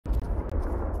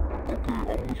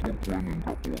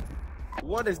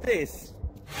What is this?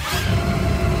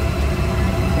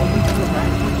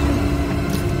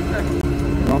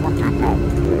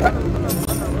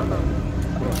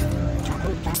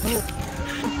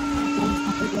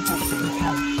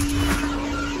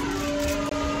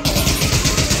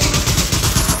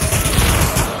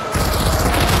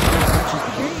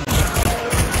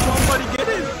 Somebody get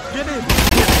in! Get in!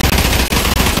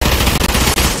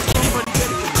 Somebody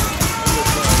get in!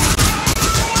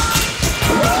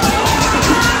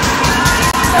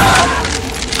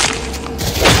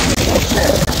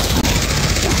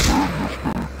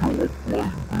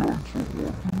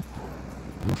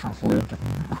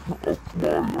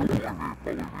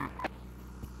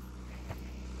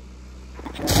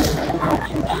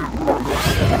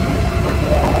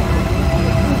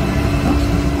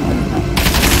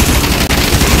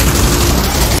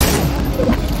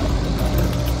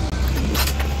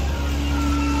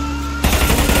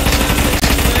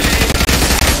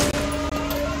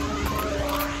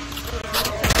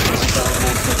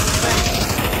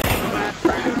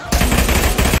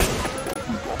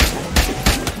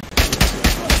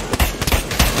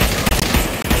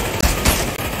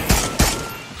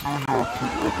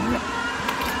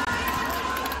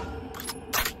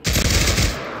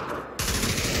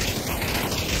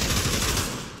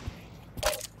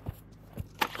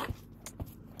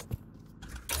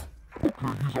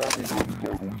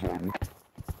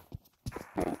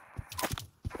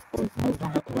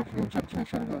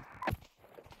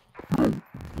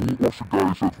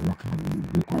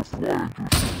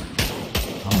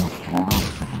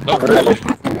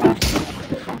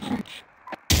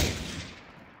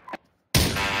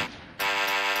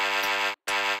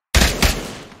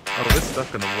 Oh, we're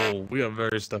stuck in the wall. We are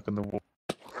very stuck in the wall.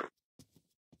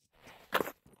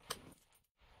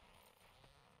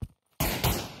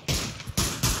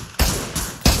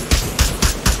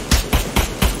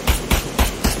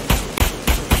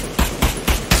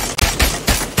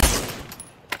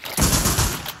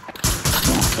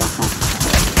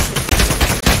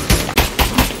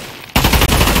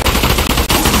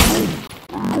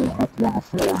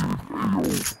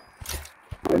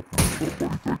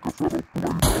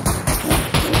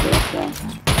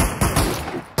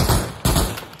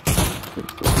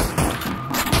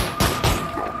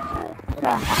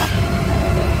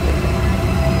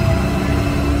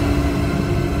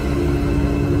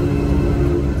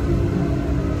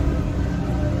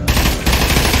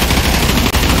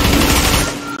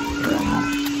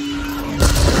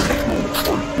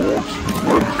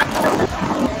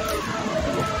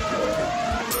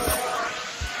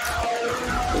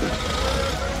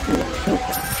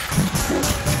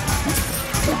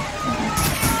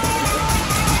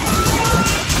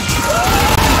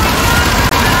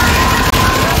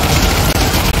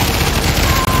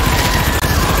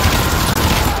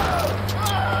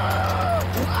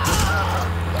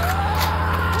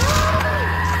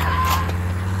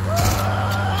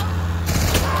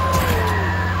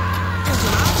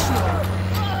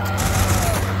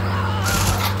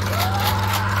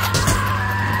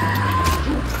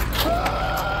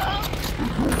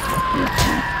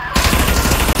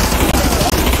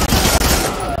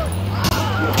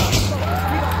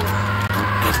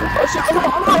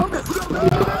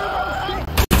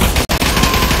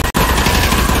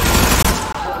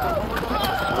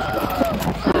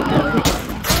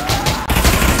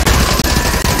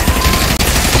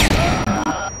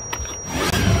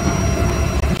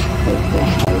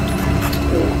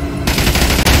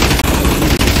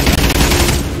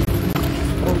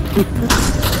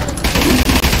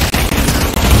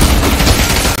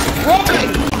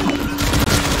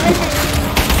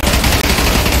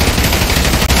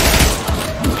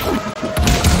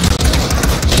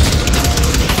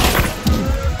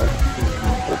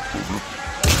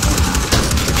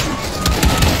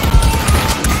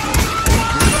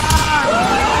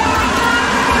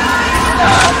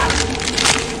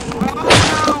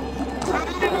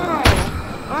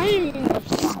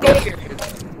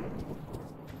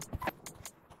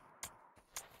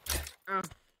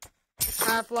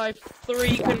 Half-Life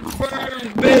 3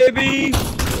 confirmed, baby!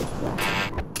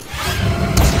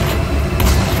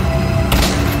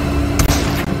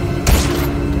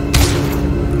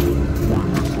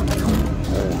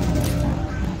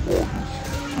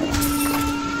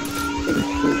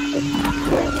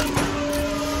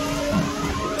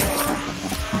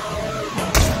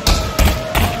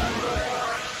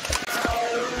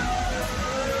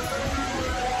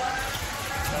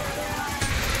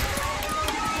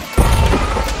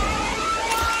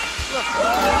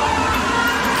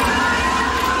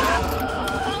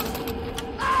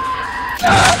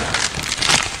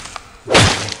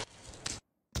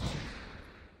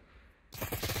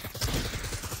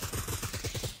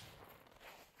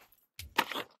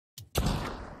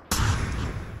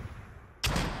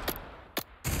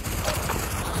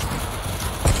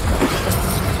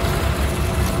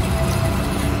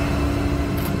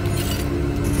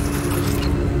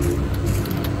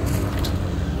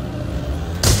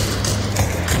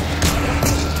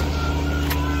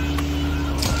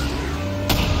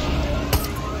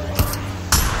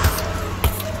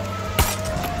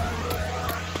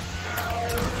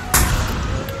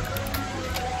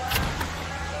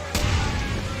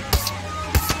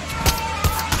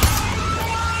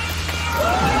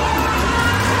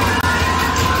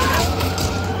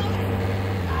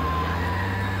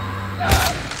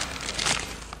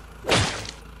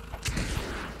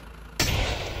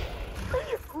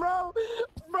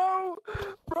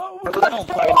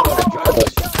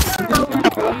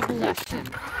 listen.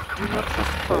 Do not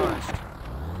trust first.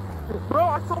 Bro,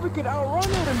 I thought we could outrun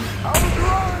him! I was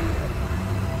wrong!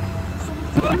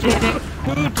 Who did it?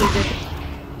 Who did it?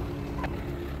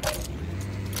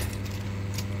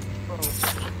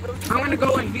 I'm gonna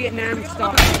go in Vietnam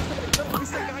style.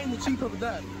 It's that guy in the Jeep over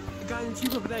there. The guy in the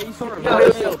Jeep over there, you saw him. Yo,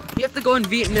 you have to go in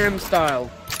Vietnam style.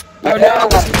 Oh no!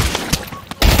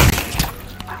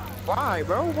 Why,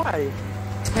 bro? Why?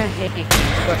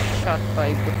 Got shot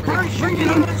by Bro, shrinking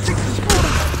on that 64!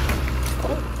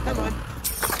 Oh, never mind.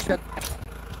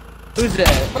 Who's dead?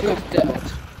 Who's dead?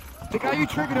 The guy you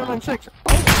triggered on 6.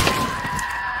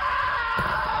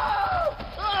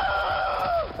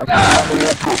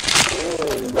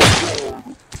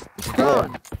 It's gone. It's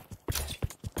gone.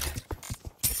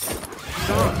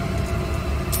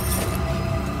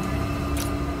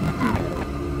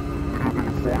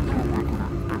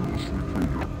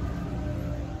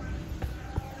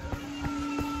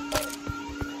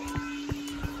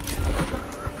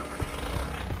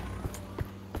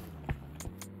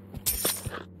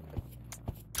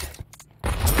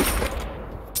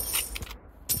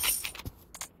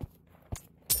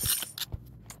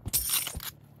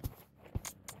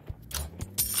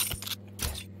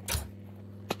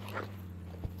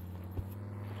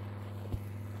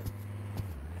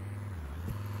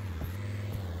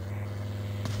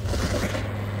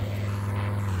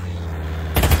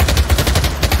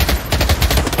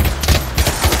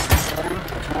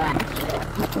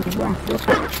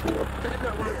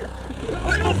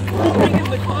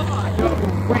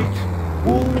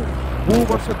 Who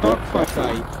was a dogfight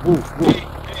guy? Who?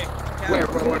 Where?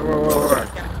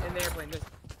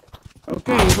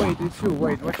 Okay, wait, it's you.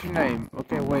 Wait, what's your name?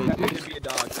 Okay, wait. To be a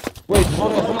dog. Wait,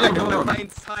 hold on, hold on, hold on.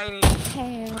 Mine's tiny.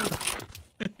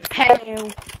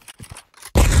 Hell.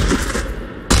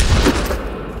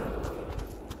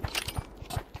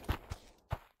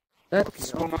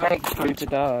 That's when Meg's going to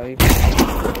die.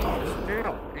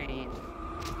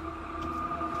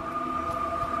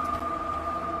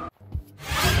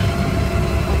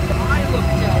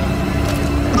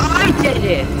 I did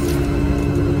it!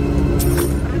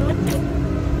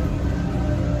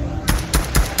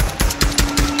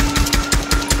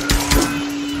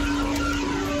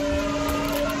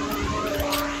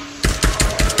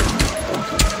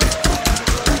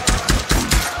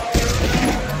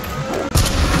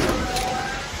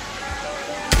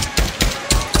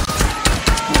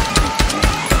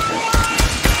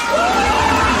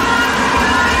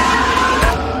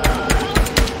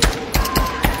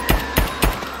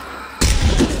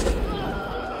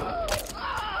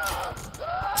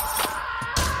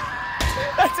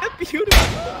 That's a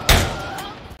beautiful.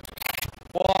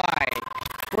 Why?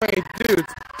 Wait, dude,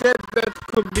 that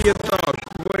could be a dog.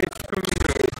 Wait, come here.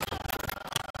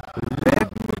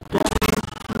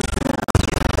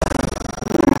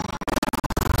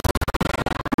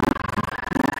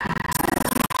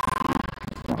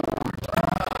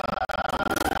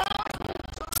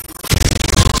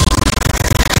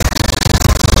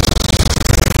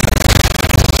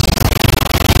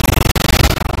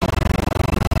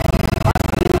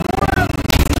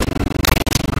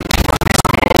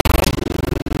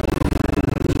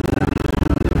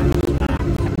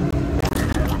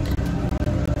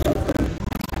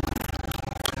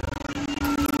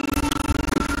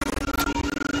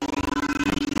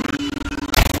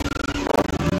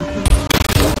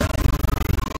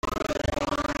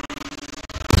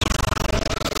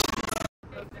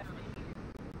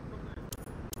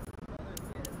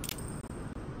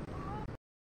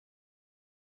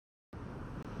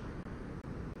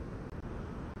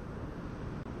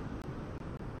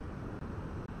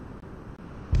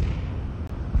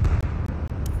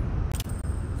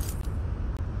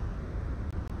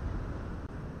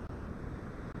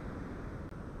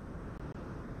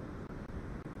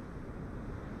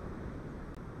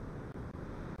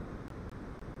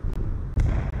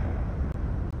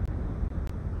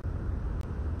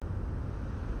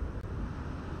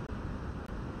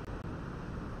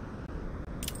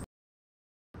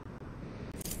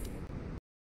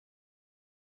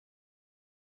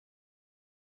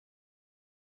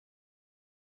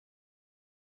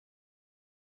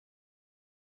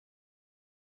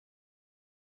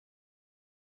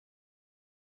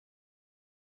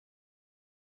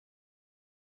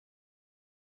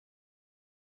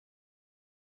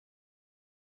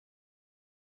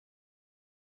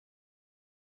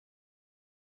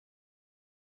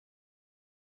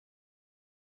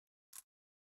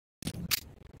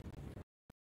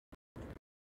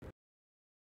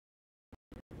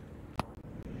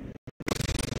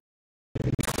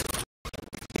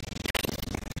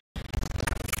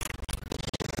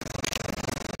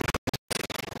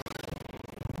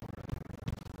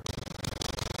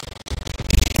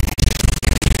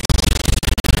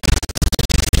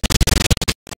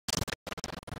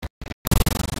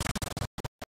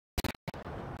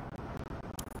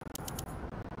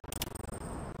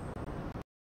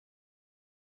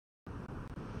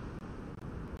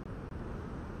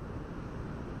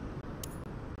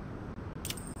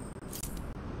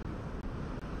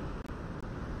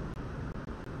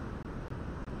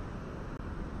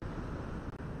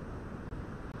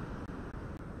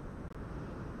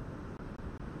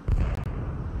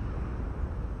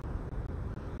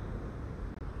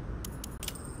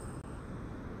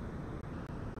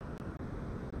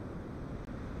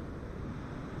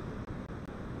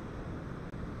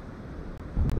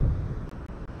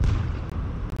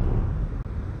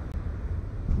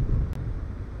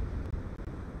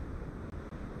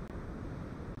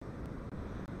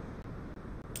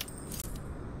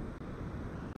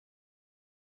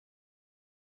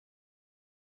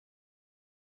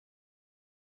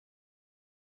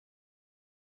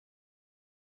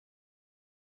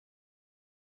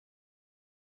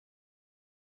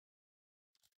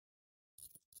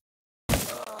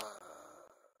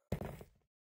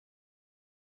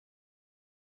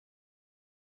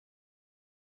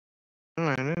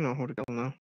 Alright, I know who to kill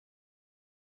now.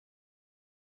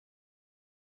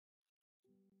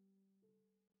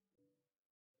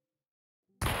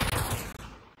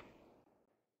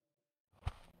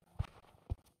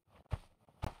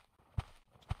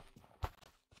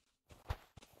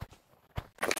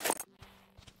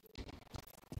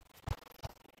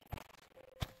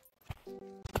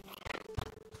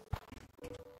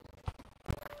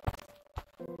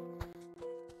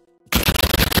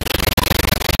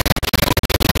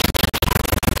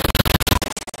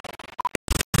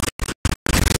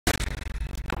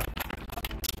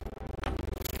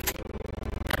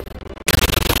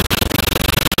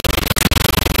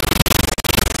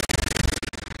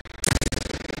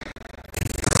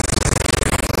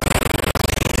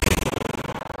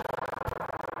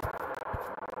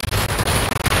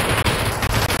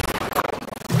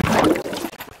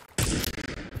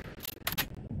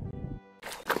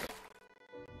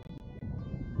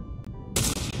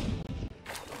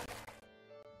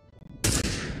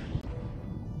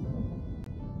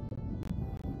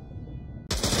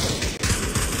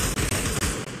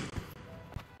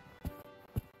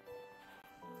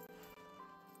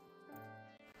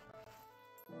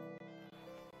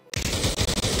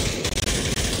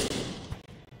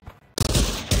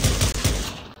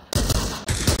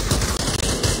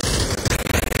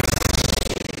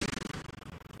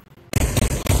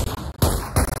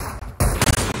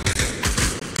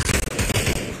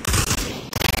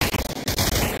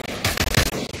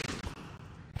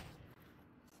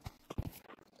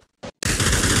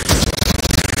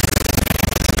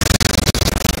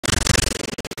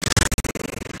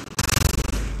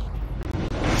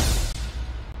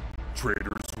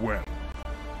 Traitors win.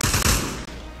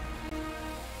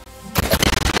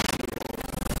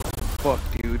 Fuck,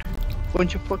 dude.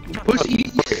 Bunch of fucking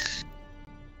pussies.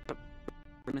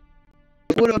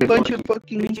 What a bunch of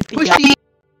fucking pussies.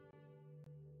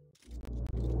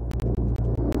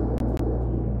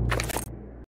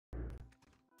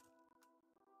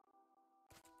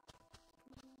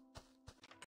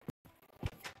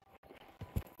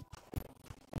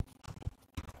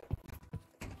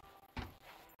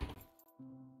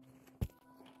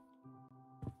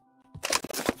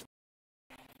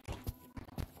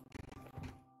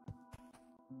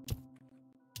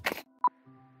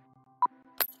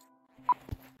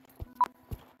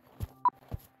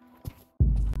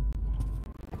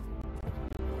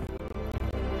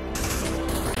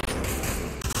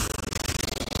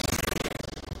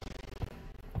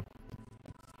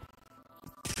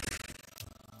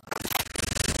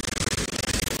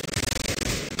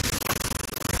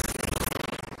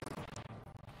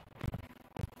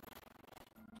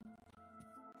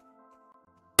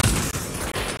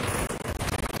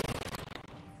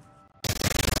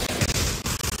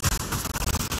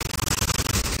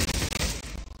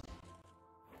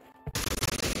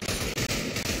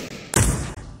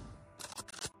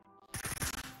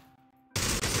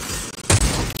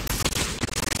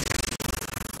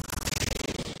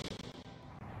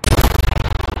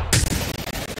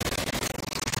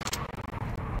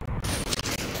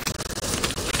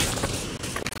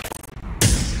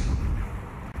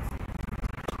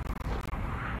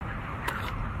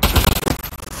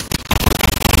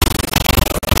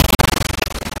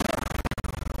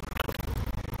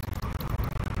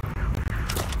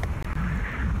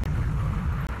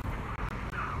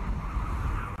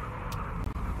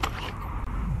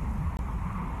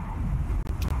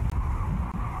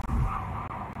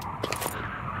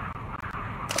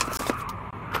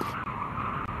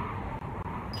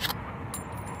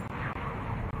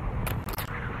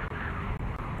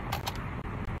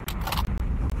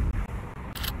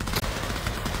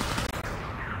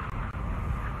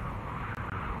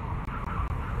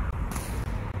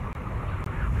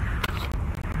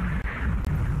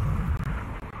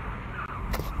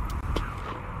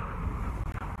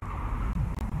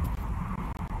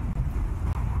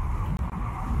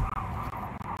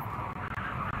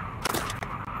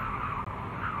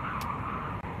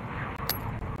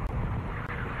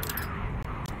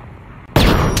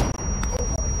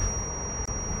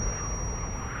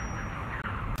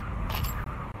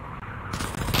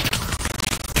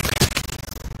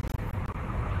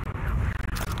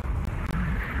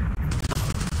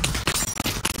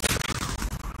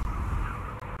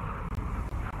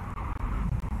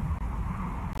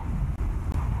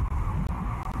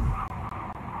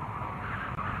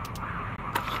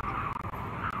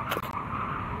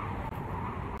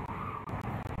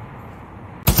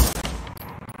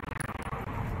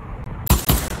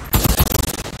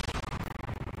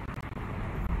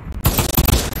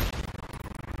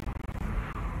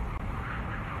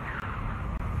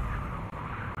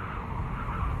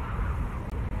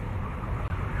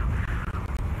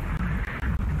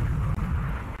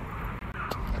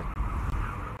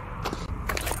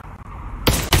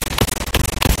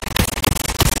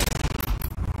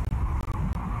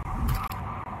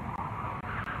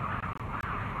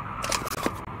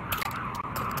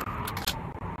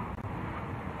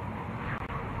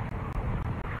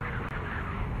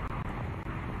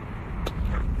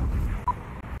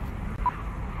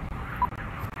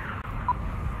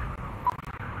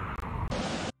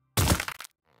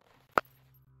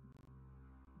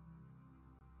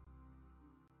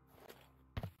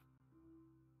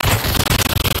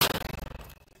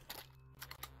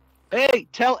 Hey,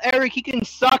 tell Eric he can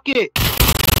suck it.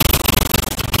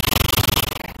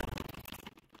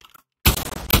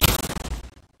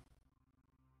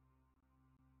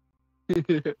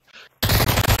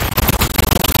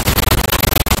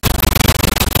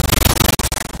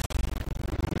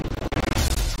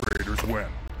 Raiders win.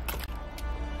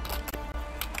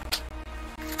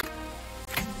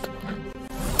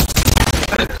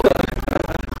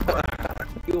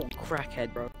 You're a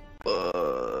crackhead, bro.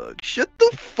 Shut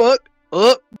the fuck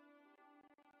up.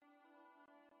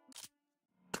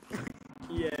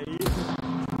 Yeah.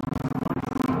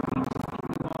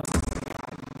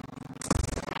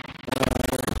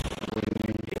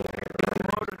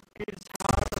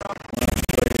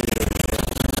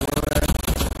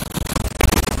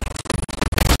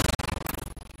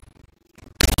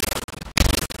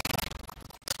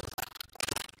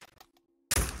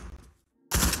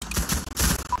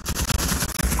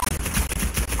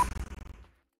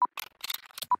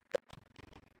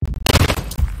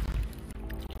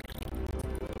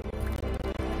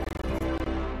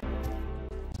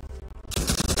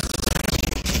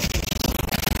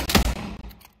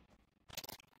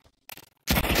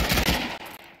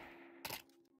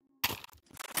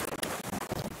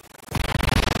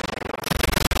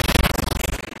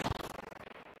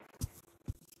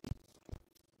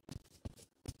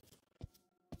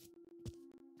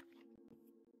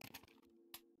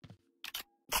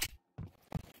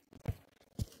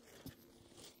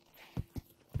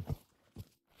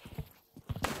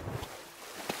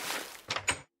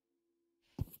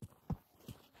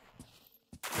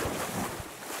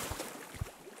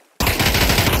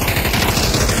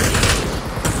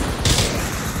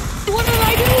 What did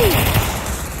I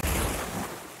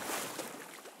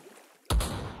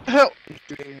do? Help,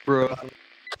 bro.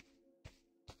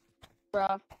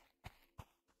 Bruh.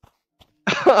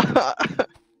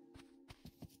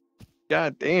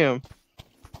 God damn.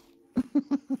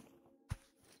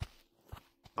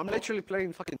 I'm literally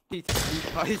playing fucking Peter,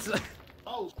 guys.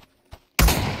 Oh.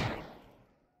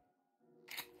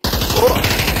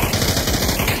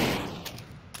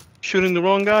 Shooting the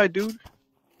wrong guy, dude.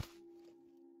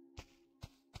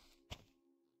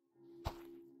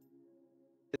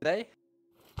 Did they?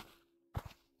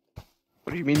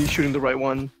 What do you mean you're shooting the right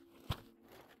one?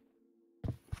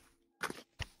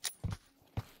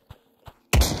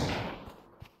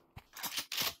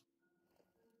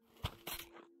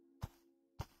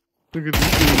 Look at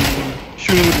this dude.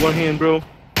 Shooting with one hand, bro. You're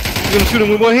gonna shoot him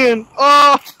with one hand.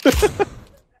 Oh!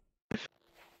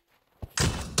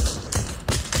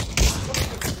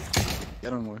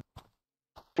 Get on more.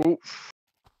 Oof.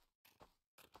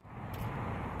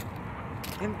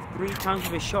 Him 3 times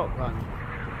with a shotgun.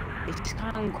 It's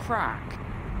kind of on crack.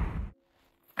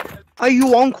 Are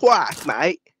you on crack,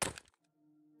 mate?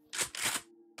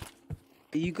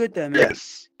 Are you good there, mate?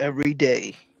 Yes, every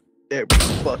day. Every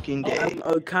fucking day.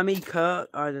 Oh, Cammy Kirk?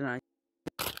 I don't know.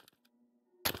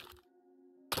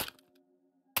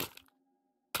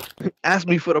 Ask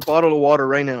me for the bottle of water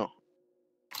right now.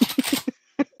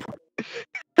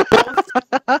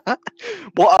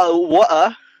 What? Bottle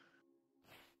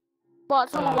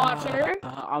of water.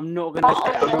 I'm not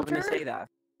gonna say that.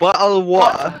 Bottle of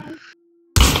water.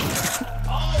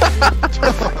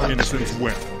 Innocents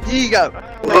win. Here you go.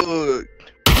 Look.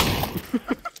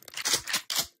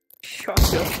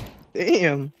 Shut up.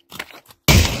 Damn.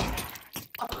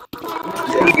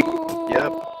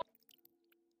 Yep.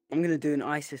 I'm gonna do an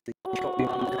ISIS thing. Shot me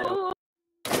on the head.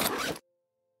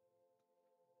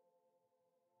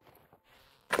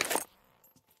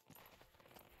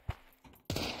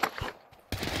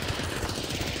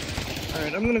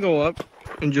 Alright, I'm gonna go up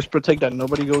and just protect that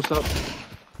nobody goes up.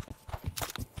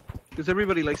 Because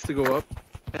everybody likes to go up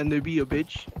and they be a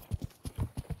bitch.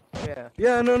 Yeah.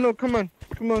 Yeah, no, come on.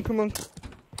 Come on.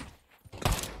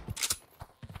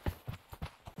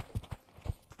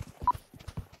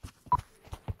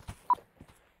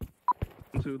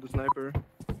 To the sniper.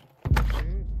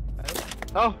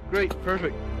 Oh, great,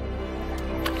 perfect.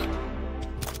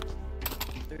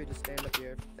 Dude, just stand up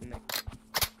here and then.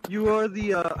 You are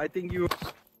the, I think you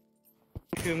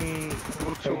can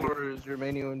go towards your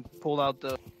menu and pull out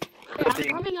the I'm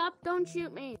thing. coming up. Don't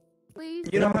shoot me, please.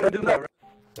 You know how to do that, right?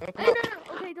 No.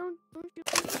 Okay, don't shoot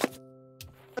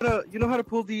me. You know how to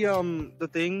pull the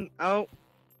thing out?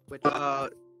 Which,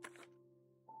 Where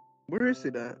is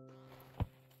it at?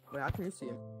 wait, how can you see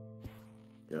him?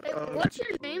 Yeah, What's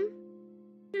your name?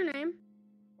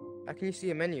 How can you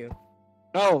see a menu?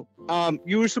 Oh,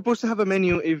 you were supposed to have a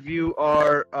menu if you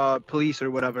are police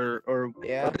or whatever, or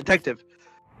Yeah. a detective.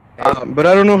 But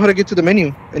I don't know how to get to the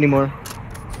menu anymore.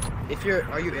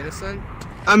 Are you innocent?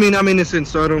 I mean, I'm innocent,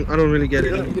 so I don't really get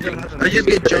it. You don't have a I just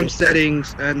medkit. get jump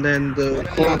settings and then the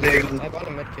clothing. I bought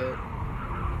a medkit.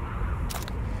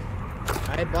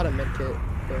 I bought a medkit.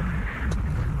 So.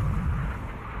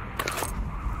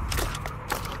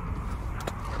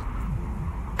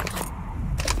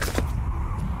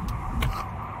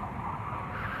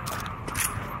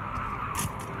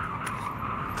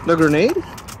 The grenade?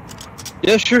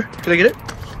 Yeah, sure. Can I get it?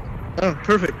 Oh,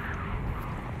 perfect.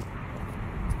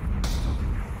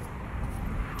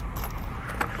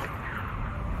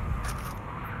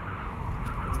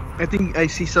 I think I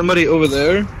see somebody over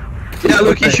there. Yeah,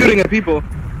 look, he's shooting at people.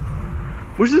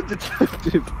 Where's the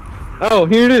detective? Oh,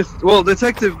 here it is. Well,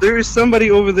 detective, there is somebody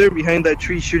over there behind that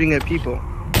tree shooting at people.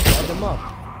 Load them up.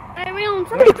 Hey, we don't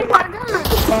take my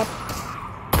gun.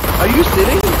 Are you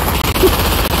sitting?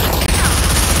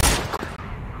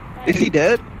 Is he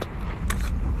dead?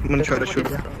 I'm gonna try to shoot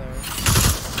him.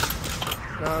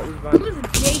 No, it was It fine. was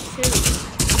J2.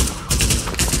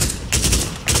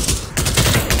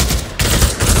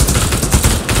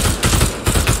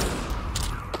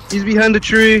 He's behind the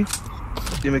tree.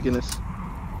 Damn it, goodness.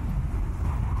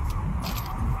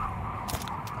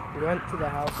 We went to the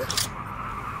house.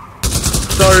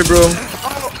 Sorry, bro.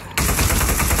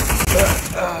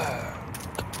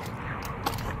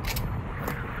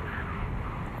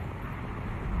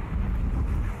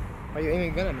 Why are you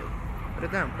aiming a gun at me? Put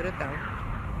it down. Put it down.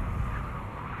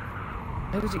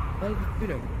 Why was he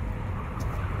shooting?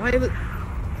 Why was...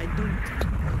 I don't...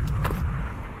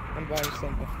 I'm buying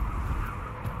something.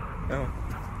 No.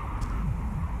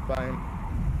 Fine.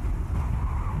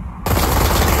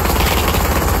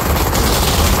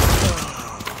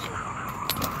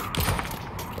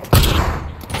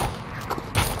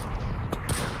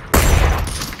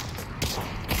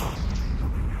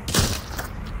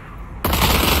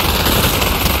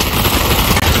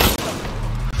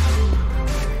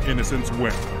 Innocence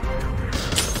win.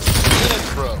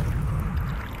 Bro.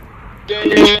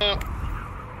 Damn.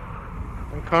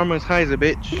 And karma's high as a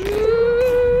bitch.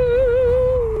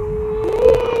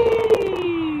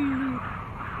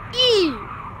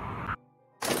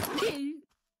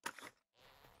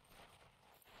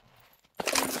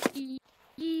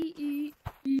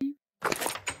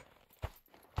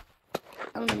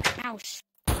 Oh, the mouse.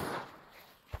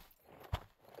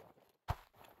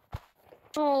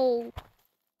 Oh.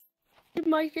 Did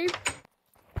my game?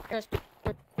 Yes.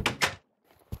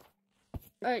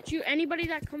 Shoot anybody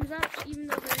that comes up, even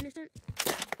though they're innocent.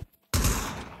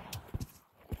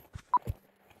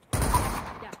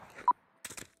 Yeah.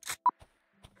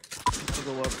 I'll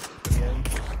go up again.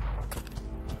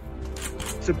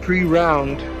 It's a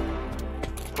pre-round.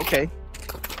 Okay.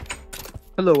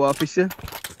 Hello, officer.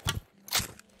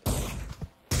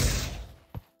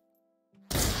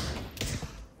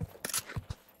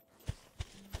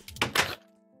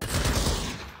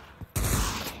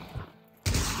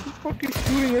 Who the fuck is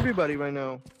shooting everybody right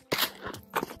now?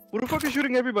 Who the fuck is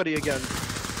shooting everybody again?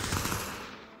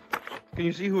 Can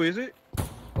you see who is it?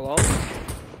 Hello?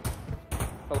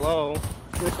 Hello?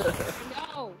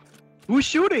 No. Who's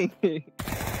shooting? Yeah.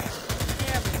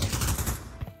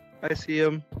 I see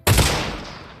him.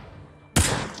 I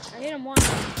hit him once.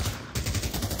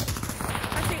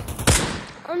 Actually,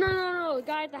 oh no, the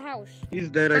guy at the house. He's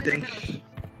dead, I think.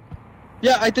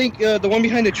 Yeah, I think the one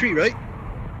behind the tree, right?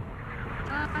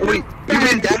 Oh wait, you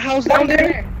mean that house down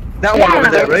there? That one over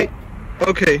there, right?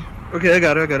 Okay. Okay, I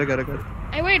got it.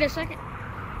 Hey, wait a second.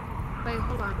 Wait,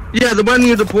 hold on. Yeah, the one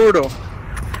near the portal.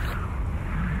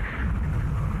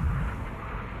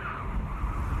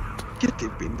 Get the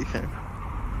pendeja.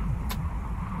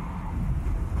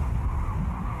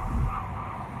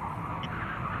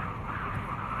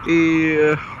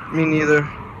 Yeah, me neither.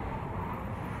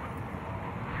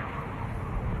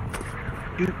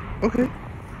 Okay.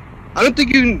 I don't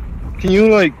think you can you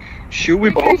like shoot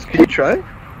with both? Can you try?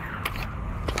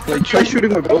 Like try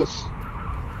shooting with both.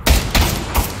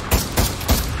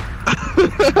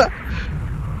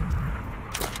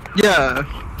 Yeah.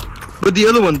 But the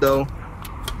other one though.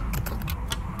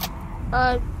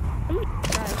 I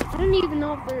don't even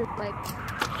know if there's like.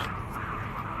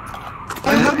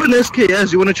 I have an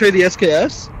SKS. You wanna try the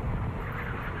SKS?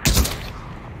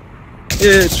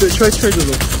 Yeah, try the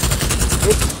look.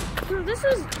 No, this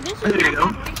is. There you go.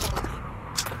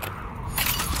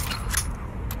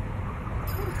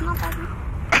 It's not that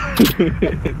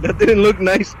That didn't look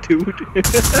nice, dude.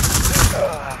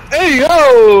 Hey,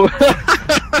 yo!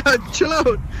 Chill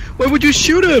out. Why would you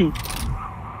shoot him?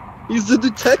 He's the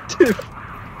detective.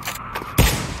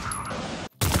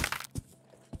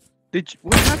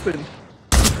 What happened?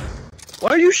 Why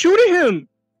are you shooting him?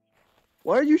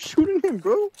 Why are you shooting him,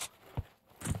 bro?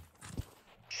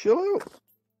 Chill out.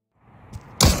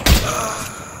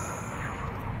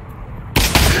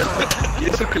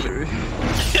 Eso que le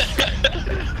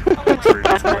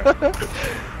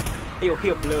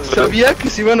Sabía que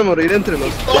se iban a morir entre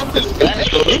los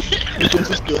todos.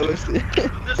 Entonces quedó este.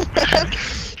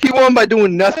 He won by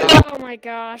doing nothing. Oh my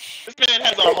gosh. This man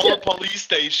has a whole police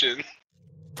station.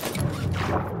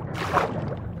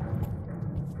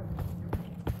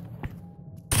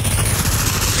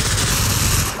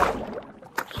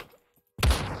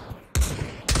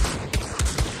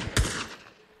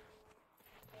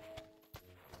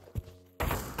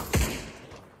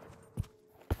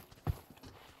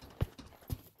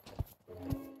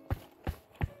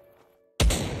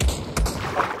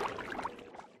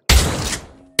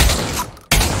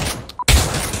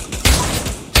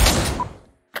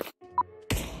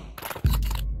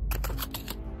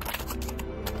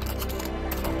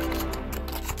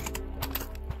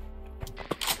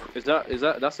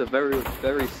 That's a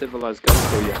very civilized gun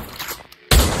for you.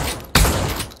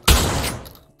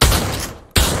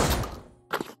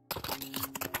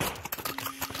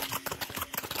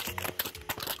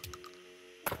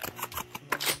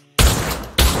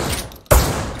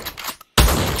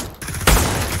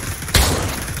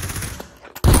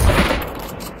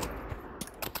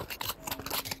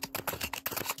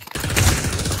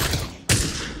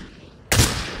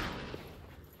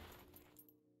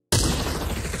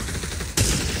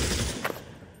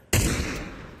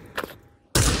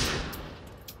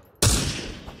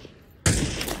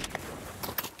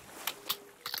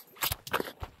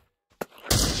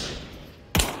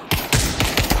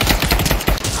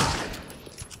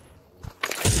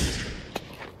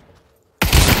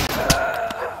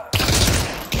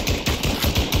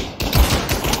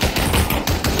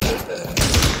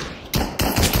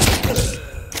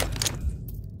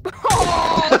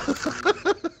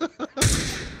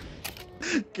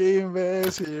 Qué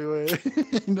imbécil, güey.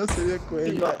 No se dio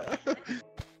cuenta.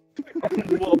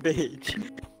 What a bitch.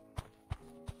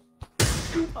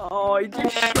 Oh, he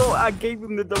just shot. I gave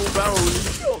him the double barrel and he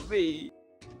shot me.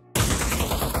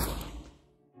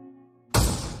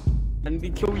 And did he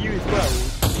kill you as well?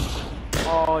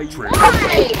 Oh, you.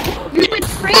 Why? You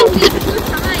betrayed me 2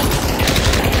 times.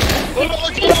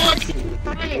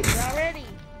 Times already.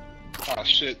 Oh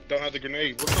shit, don't have the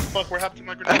grenade. What the fuck? Where happened to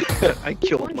my grenade? I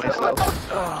killed myself.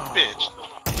 Bitch.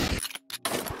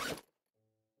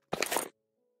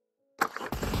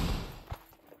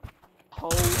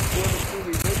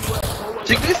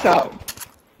 Check this out.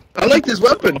 I like this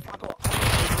weapon.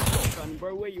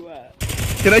 Bro, where you at?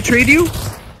 Can I trade you?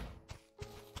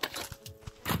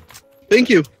 Thank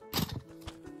you.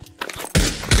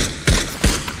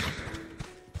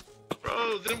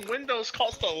 Bro, them windows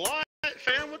cost a lot,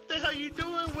 fam. What the hell you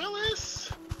doing, Willis?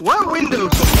 What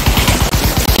windows?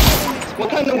 What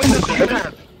kind of windows do you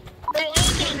have?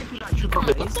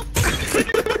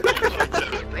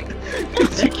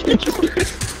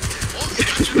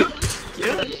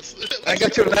 I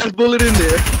got your last bullet in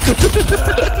there.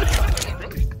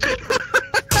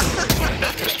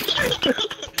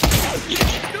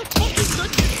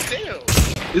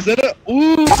 Is that a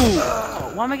ooh?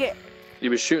 Why am I getting? You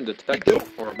were shooting the detective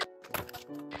for him.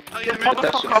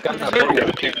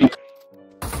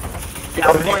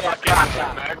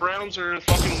 Mag rounds or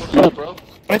fucking what's up, bro?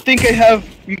 I think I have.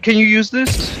 Can you use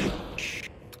this?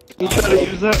 Can you try to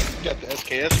use that? You got the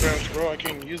SKS rounds, bro. I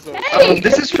can't use those.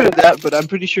 This is for that, but I'm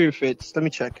pretty sure it fits. Let me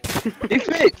check. It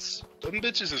fits. Them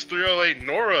bitches is 308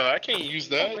 Nora. I can't use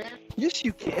that. Yes,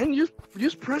 you can. You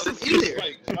just press it in there.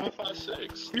 Like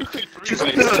 556. 223. Just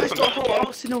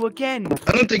Arsenal again.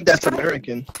 I don't think that's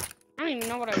American. I don't even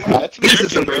know what I want. That's This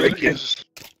is American.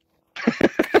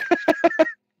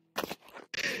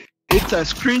 It's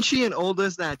as cringy and old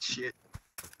as that shit.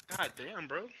 God damn,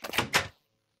 bro.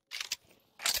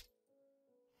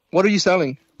 What are you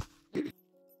selling?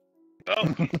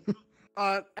 Oh.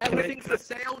 Everything's for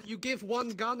sale. You give one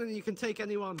gun and you can take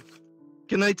any one.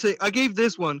 Can I take? I gave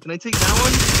this one. Can I take that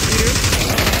one?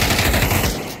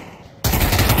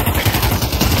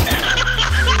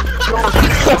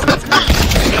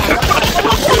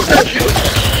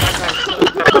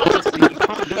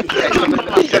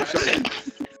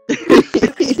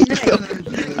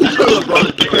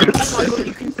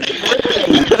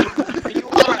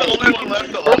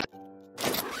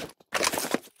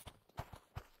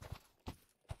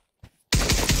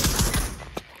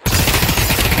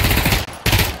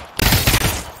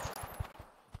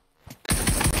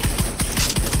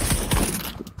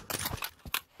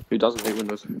 Who doesn't hate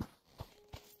Windows?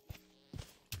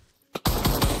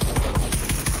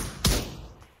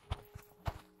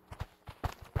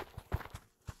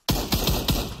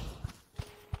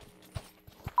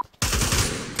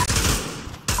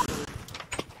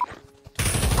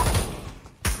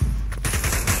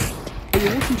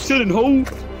 chilling, ho.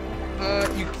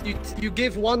 You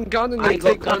give one gun and I you got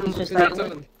take guns one just in now.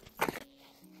 return.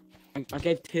 I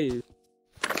gave 2.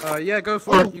 Yeah, go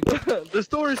for it. You The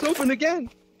store is open again.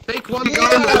 take one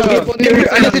gun and give one in Here,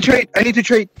 I need to return. trade. I need to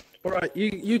trade. Alright,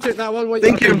 you take that one. Wait,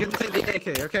 Thank okay, you. You're gonna take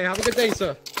the AK. Okay, have a good day,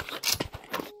 sir.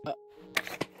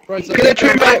 Right, so Can I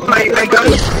trade my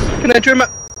gun? Can I trade my?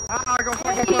 I got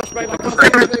fucking flushed, mate. I can't say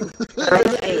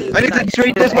anything. I need to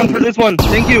trade this one for this one.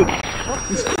 Thank you.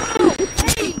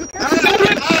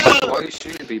 Why are you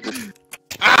shooting people?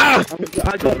 Ah!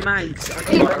 I got mags.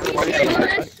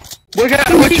 What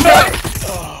you got?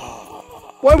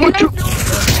 Why would you?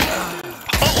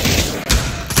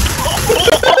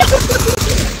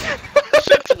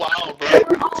 Shit's wild, bro.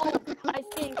 I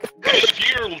think. If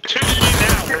you're tuning in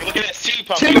now, we're looking at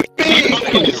C-Pump. Timmy!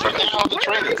 Timmy!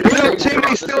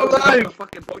 Timmy's still alive.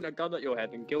 Fucking point a gun at your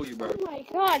head and kill you, bro. Oh my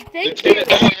god, thank you.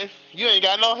 You ain't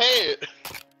got no head.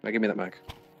 Now give me that mag.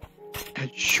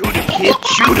 Shoot him, kid.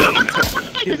 Shoot him.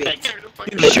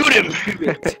 Shoot him.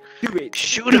 Do it.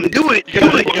 Shoot him. Do it.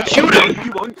 Do it. Shoot him.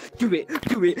 You won't. Do it.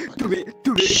 Do it. Do it.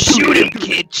 Do it. Shoot him,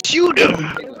 kid. Shoot him.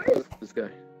 This guy.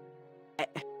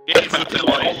 You ain't about that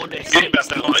life. You ain't about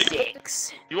that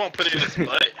life. You won't put it in his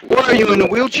butt. Why are you in a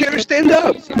wheelchair? Stand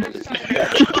up.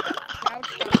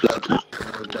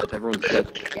 Everyone's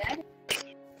dead.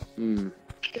 Hmm.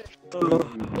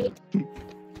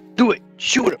 Do it.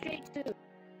 Shoot him.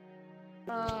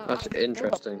 That's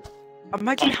interesting.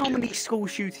 Imagine how many school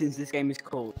shootings this game is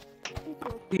called.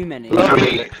 Too many.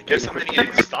 Guess how many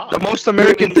it stopped. The most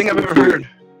American thing I've ever heard.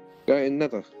 Guy in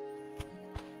nether.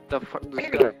 The fuck this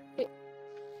guy?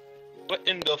 What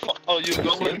in the fuck? Oh, you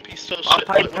go in piece of shit.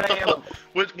 What the fuck?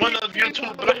 With one of you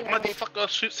two black motherfuckers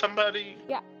shoot somebody?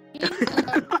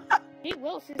 He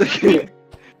will.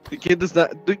 The kid does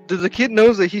not. Does the kid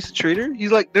knows that he's a traitor?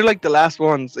 He's like, they're like the last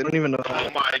ones. They don't even know. Oh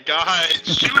my god,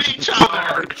 shoot each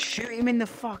other! Shoot him in the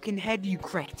fucking head, you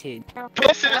cretin.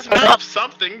 Piss in his mouth,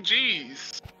 something,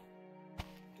 jeez.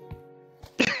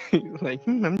 Like,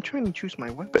 I'm trying to choose my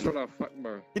weapon. What the fuck,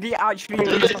 bro? Did he actually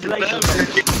do his leg?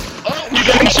 Oh, You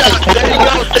got shot. There you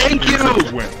go. Thank you.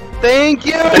 Thank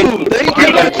you. Thank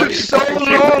you. That took so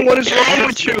long. What is wrong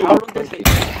with you?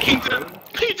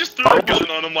 he just threw a gun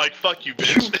on him like, fuck you,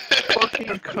 bitch.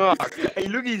 Fucking cock. Hey,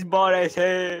 look at his bald ass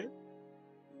hair.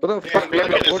 What the fuck, Yeah,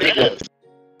 man? his What is ass.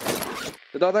 this?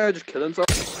 Did that guy just kill himself?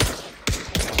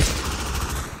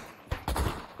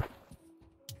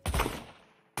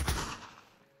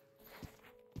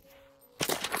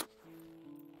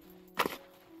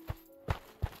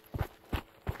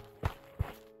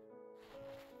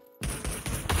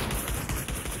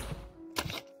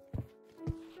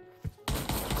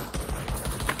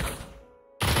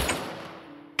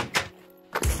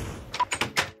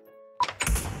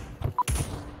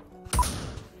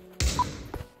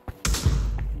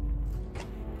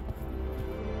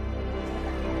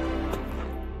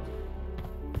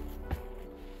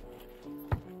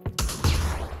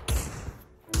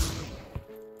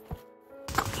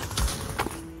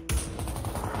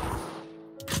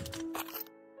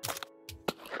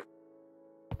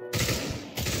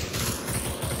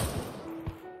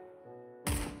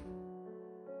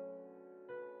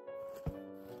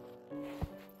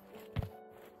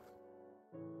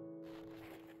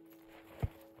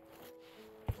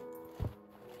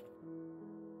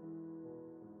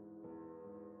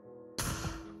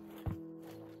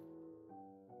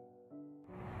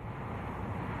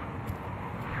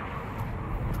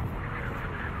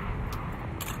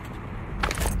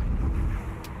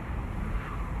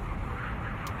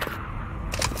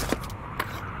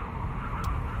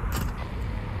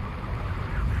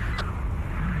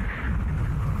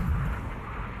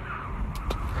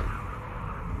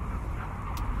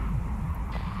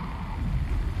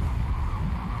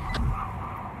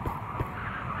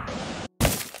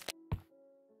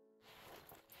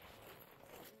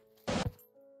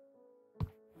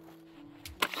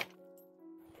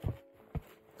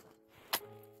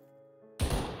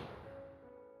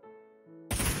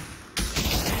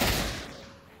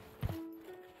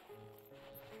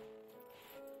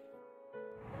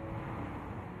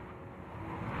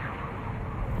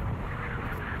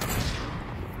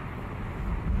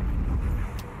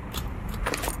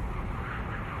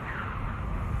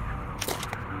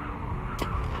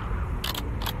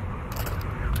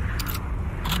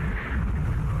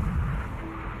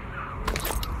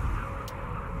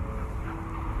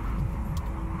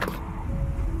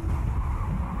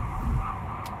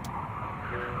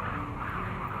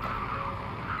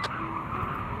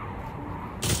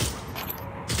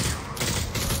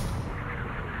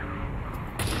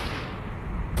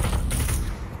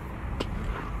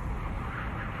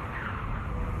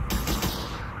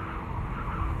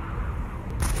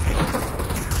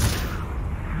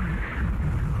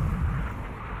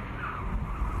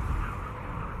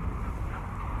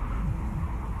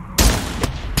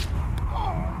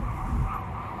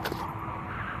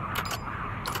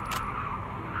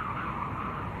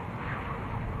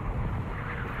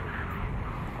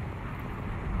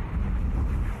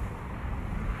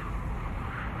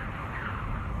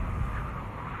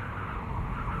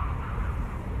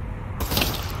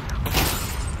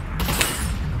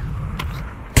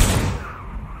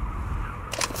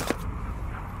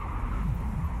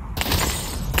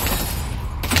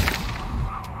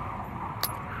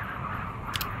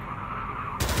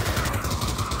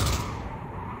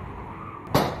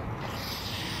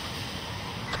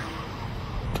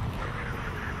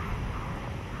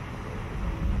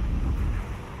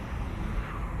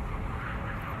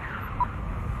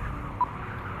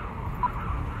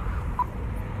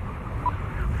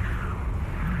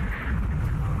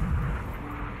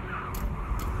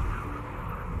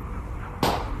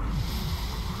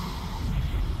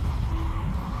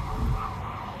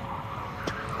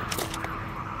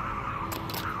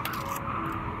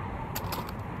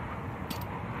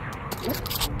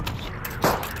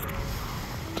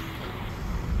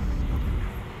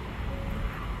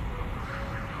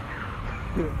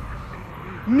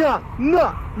 Nah,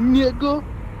 nigga.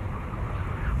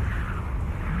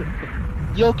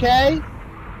 You okay?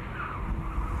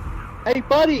 Hey,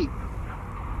 buddy.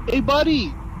 Hey, buddy.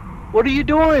 What are you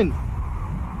doing?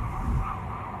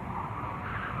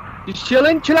 Just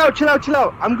chilling? Chill out.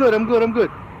 I'm good.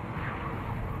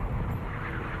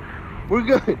 We're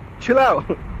good. Chill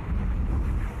out.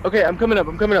 Okay, I'm coming up.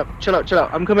 Chill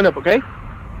out. I'm coming up, okay?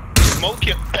 Smoke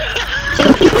it.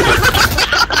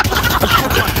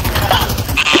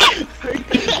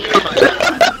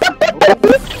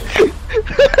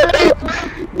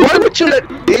 Why would you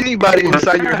let anybody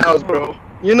inside your house, bro?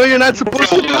 You know you're not supposed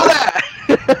to do that.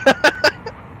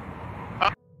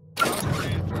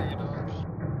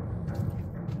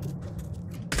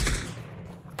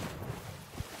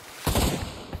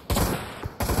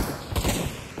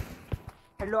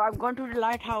 Hello, I'm going to the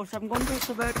lighthouse. I'm going to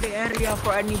subvert the area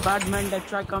for any bad men that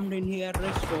try coming in here.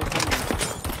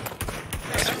 Restore.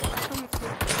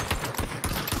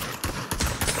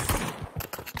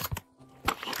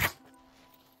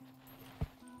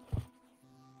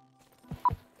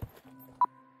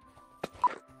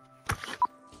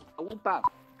 Opa.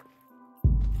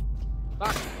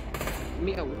 Pak.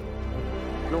 Meow.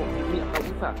 No, meow.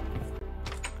 Opa.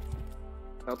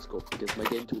 Let's go, because my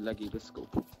game too laggy. Let's go.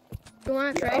 You wanna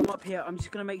Yeah, try? I'm up here. I'm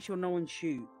just gonna make sure no one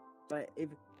shoot. Like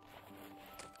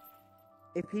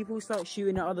if people start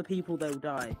shooting at other people, they'll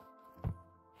die.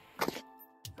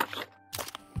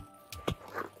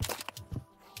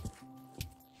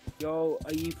 Yo,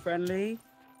 are you friendly?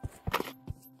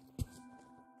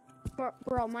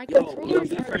 Bro, my Yo, controllers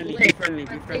be are friendly. lit. Be friendly.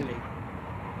 Be friendly.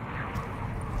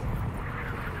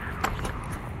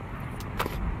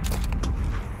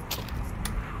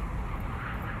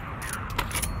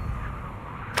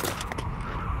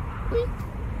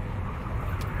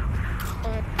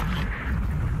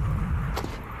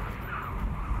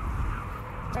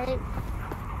 Right.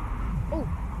 Oh.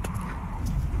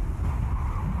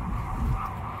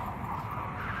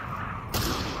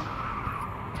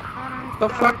 The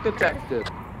fuck, detective?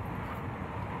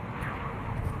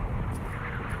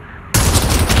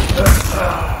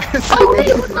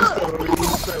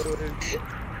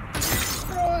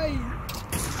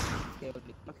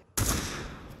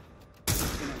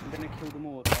 I'm gonna kill them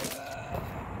all.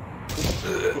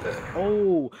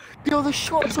 Oh, yo, the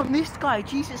shots on this guy,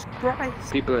 Jesus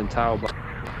Christ! People in tower, but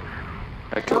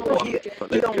I killed Oh, one. he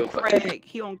But I on killed crack,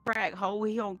 he on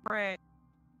crack.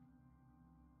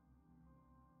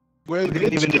 Well, He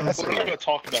didn't even What are we gonna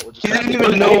talk about? We're just He didn't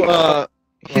even know.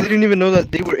 He didn't even know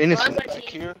that they were innocent. back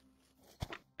here.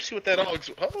 See what that dog's.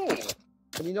 Oh.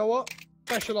 And you know what?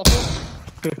 Special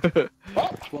offer.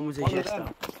 One was a One of jester.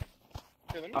 them.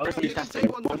 Yeah, let me I was grab just this. asking,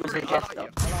 Take one one for was free. a I like jester. you.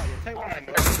 I like you. Take one. Fine,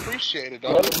 I appreciate it,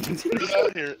 dog. Get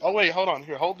out here. Oh wait, hold on.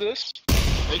 Here, hold this.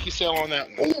 Make you sell on that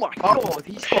one. Oh my god,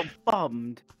 he's got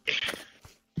bummed.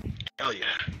 Hell yeah.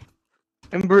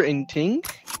 Ember and Ting?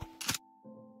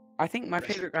 I think my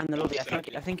favorite guy in the lobby, I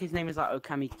think his name is like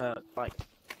Okami Kirk, like.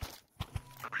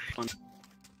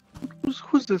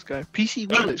 Who's this guy? PC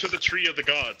Welcome Willis. to the tree of the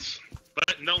gods.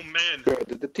 Let no man. Bro,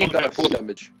 the team died at full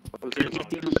damage. What was it?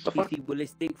 PC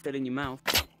Willis dick fell in your mouth.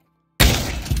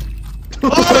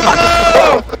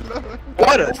 Oh!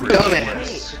 What a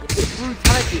dumbass!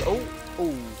 Brutality, oh.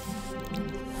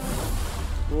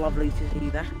 Lovely to see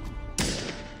that.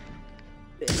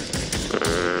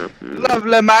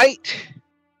 Lovely, mate.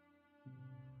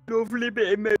 Lovely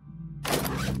bit of me.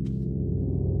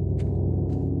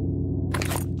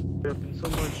 So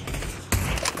much.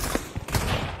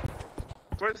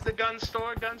 Where's the gun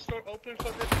store? Gun store open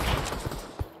for this?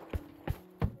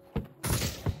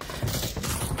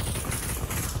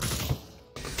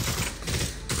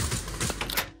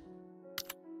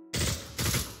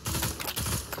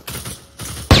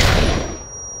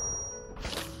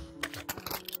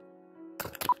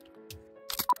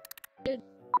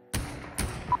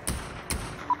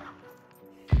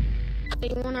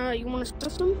 You wanna steal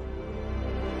some?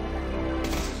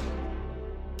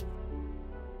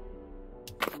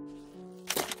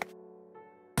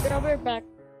 I'll be right back.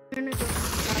 I'm gonna go.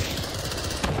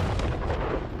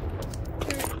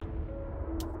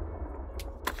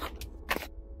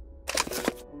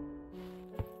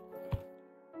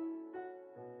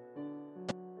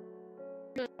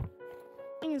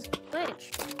 Thing is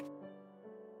glitched.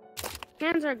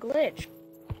 Hands are glitched.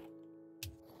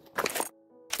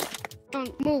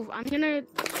 Don't move. I'm gonna.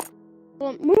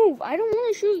 Well, move. I don't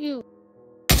want to shoot you.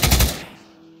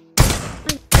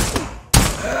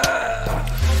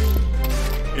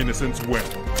 Innocence win.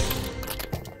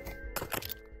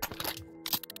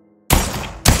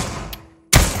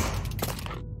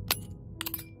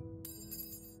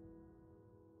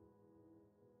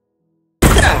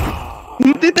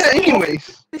 did that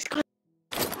anyways? This guy.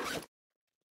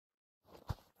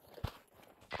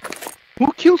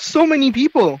 Who killed so many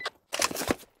people?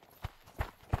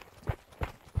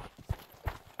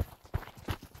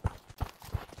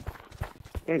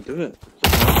 Don't do it.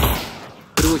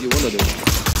 Do what you want to do.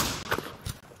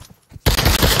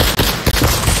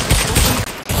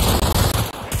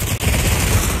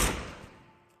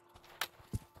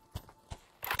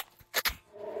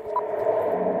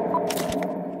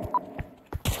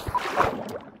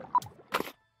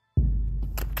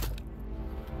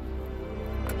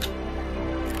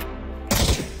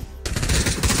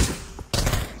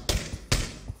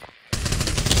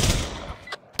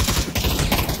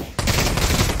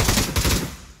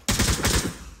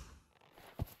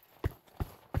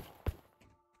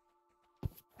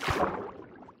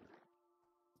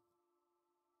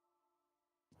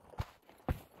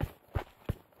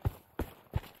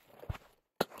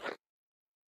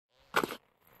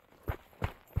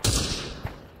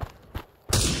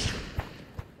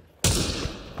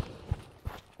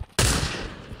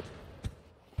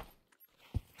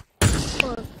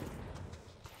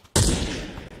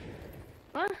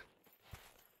 What?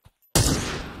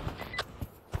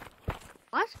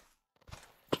 What?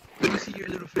 Let me see your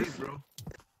little face, bro.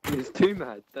 He's too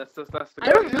mad. That's the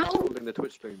I don't know. in the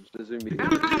Twitch streams. The Zoom I meeting.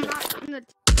 don't know, I'm not in the...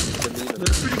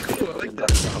 That's pretty cool. I like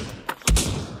that.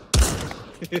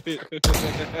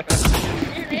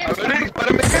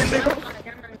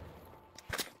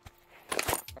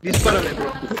 Dispárame, bro.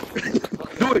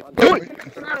 Do it. Do it.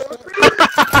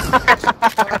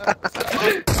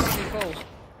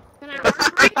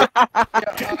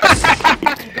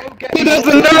 He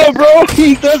doesn't know, bro.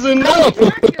 He doesn't know.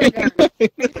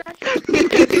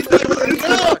 He doesn't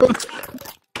know.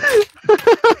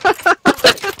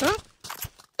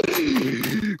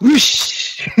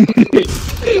 Whoosh.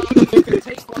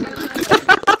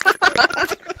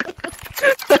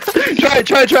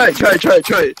 Try it. Try,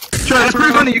 it's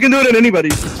pretty funny. You can do it on anybody.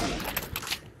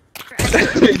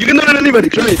 You can do it on anybody.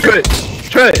 Try it.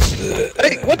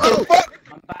 Hey, what the fuck?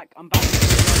 I'm back.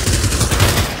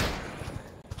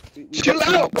 Chill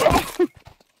out, bro.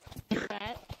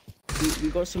 We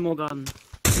got some more guns.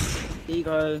 Here you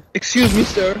go. Excuse me,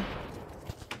 sir.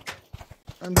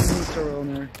 I'm the new store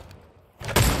owner.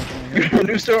 You're a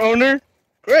new store owner?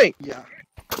 Great. Yeah.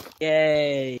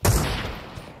 Yay.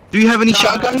 Do you have any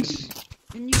shotguns?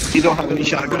 You don't have any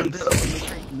shotguns.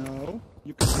 No.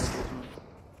 You can take this one.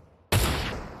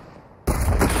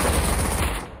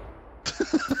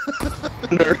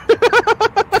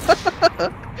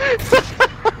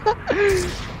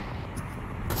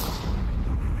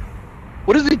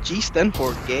 What does the G stand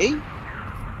for? Gay?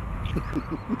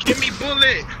 Give me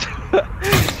bullet! Fuck!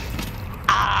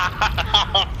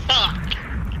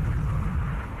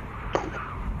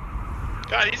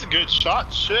 God, he's a good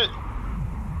shot. Shit.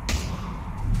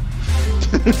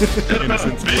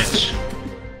 Bitch.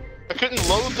 I couldn't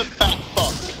load the fat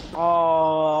fuck.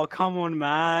 Oh, come on,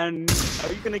 man.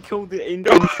 Are you gonna kill the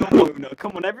Indian shop owner?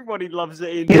 Come on, everybody loves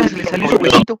the Indian shop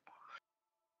owner.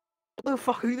 What the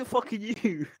fuck? Who the fuck are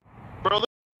you? Bro,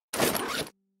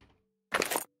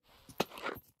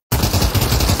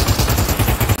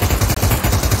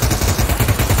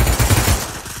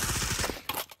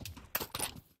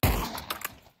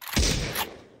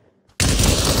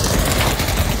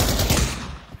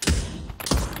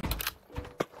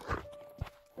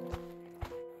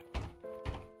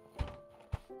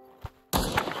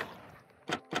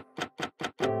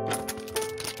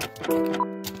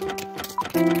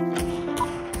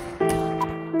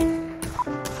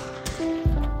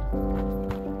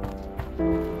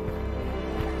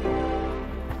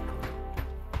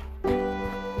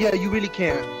 Yeah, you really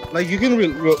can't. Like you can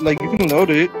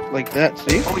load it like that.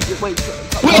 See? Oh, wait.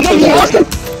 Wait, no,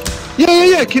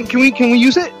 yeah. Can we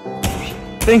use it?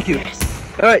 Thank you. Yes.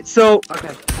 All right, so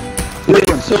Okay.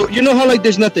 so you know how like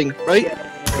there's nothing, right?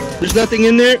 Yeah. There's nothing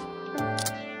in there.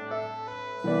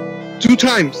 Two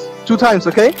times,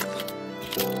 okay?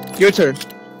 Your turn.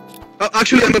 Oh,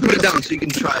 actually, I'm gonna put it down so you can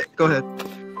try it. Go ahead.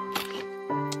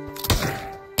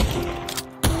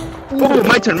 Oh,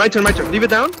 my turn. Leave it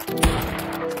down.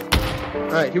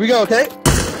 All right, here we go. Okay.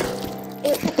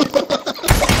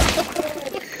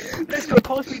 Let's go.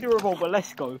 Pass me the revolver.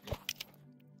 Let's go.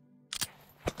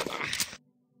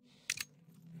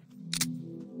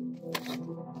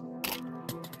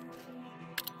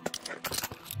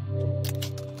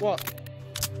 What?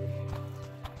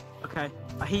 Okay.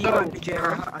 Here you go,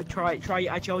 Jera. I try.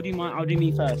 Actually, I'll do mine. I'll do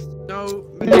me first. No,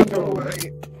 go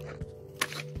away.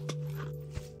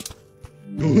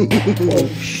 Oh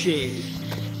shit.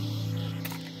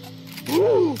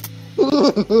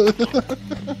 Ooh,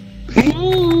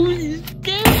 he's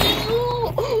getting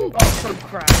you. I'm so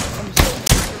crap. I'm so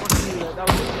crap. That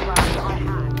was a crap.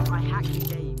 I hacked the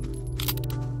game.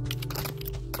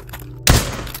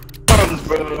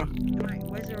 Bro. Right,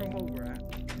 where's the revolver at?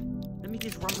 Let me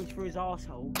just run through his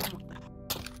asshole.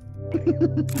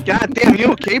 God damn, you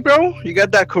okay, bro? You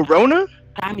got that corona?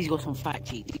 Damn, he's got some fat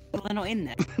cheeks. They're not in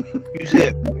there. Use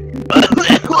it.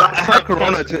 I had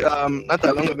corona not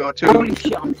that long ago too. Holy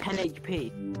shit, I'm 10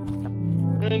 HP.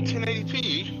 In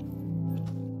 1080p?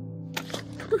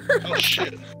 Oh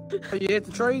shit. Are you here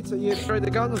to trade? Are you here to trade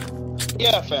the gun?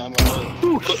 Yeah, fam.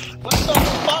 What the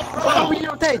fuck, bro? How are you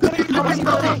not dead? How are you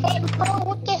not dead? Fuck, bro,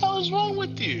 what the hell is wrong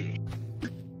with you?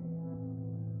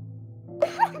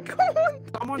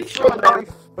 Someone shot a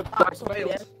knife, but that's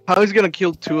failed. How is he gonna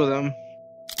kill two of them?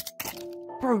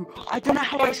 Bro, I don't know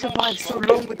how I survived so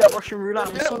long with that Russian roulette.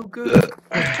 I'm so good.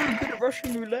 I'm so good at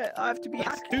Russian roulette. I have to be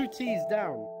happy. 2 T's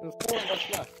down. There's 4 of us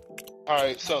left.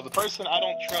 Alright, so the person I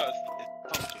don't trust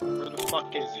is Pumpkin. Where the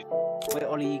fuck is he? Wait,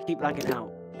 Ollie, you keep lagging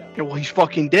out. Yeah, well, he's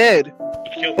fucking dead.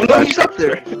 He killed Oh no, he's up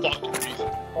there. for no fucking reason.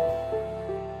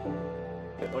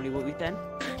 Wait, Ollie, what we done?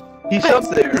 He's up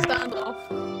there. Stand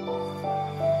off.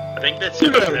 I think that's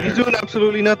Look at him. He's doing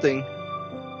absolutely nothing.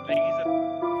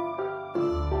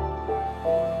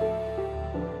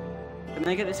 Can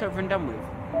they get this over and done with?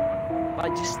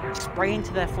 Like, just spray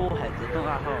into their forehead. It's not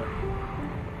that hard.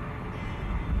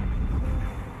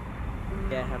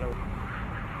 Yeah, hello.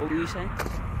 What were you saying?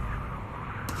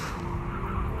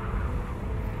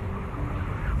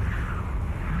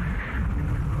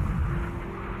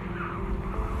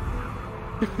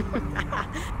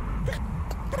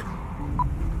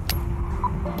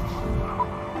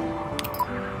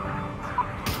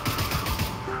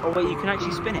 Oh wait, you can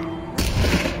actually spin it.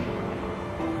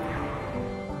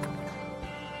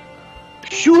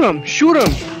 Shoot him! Shoot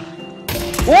him!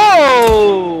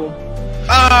 Whoa!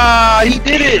 Ah, he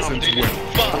did it! Pumpkin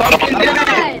did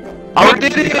it! I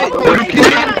did it! Are you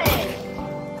kidding?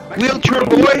 Wheelchair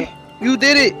boy, you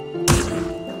did it!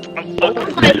 Oh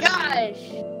my gosh!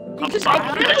 You just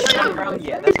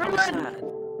Yeah, that's kind of sad.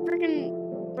 freaking.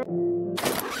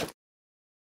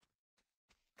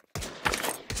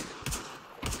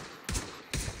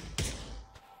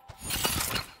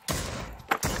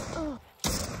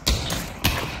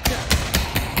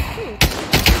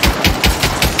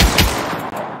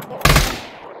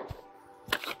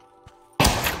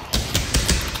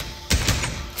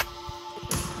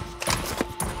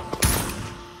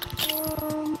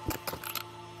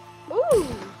 Ooh!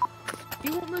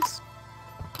 You want this?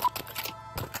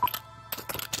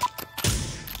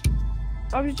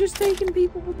 I was just taking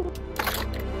people with the...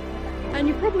 And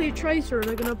you're probably a traitor and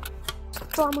they're gonna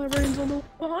fire my runes on the wall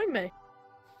behind me.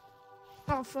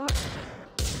 Oh fuck.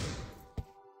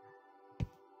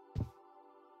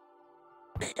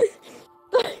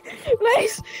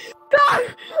 Please! No!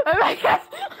 Oh my god!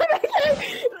 Oh my god!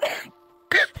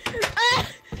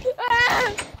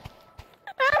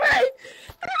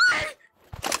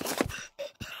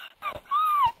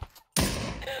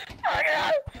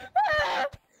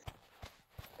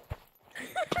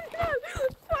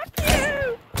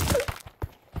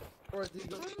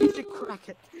 He's a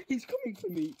cracker. He's coming for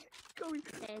me. Going.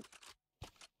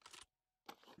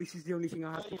 This is the only thing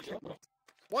I have to check.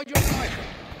 Why'd you die?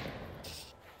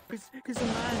 Because the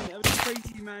man, a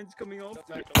crazy man's coming off.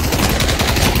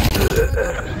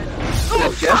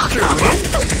 Oh, gesture, man.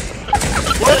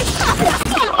 What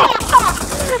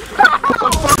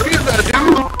the fuck is that,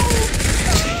 dude?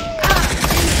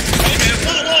 Hey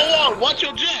man, whoa! Watch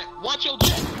your jet! Watch your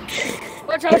jet!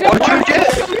 Watch out! Watch your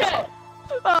jet!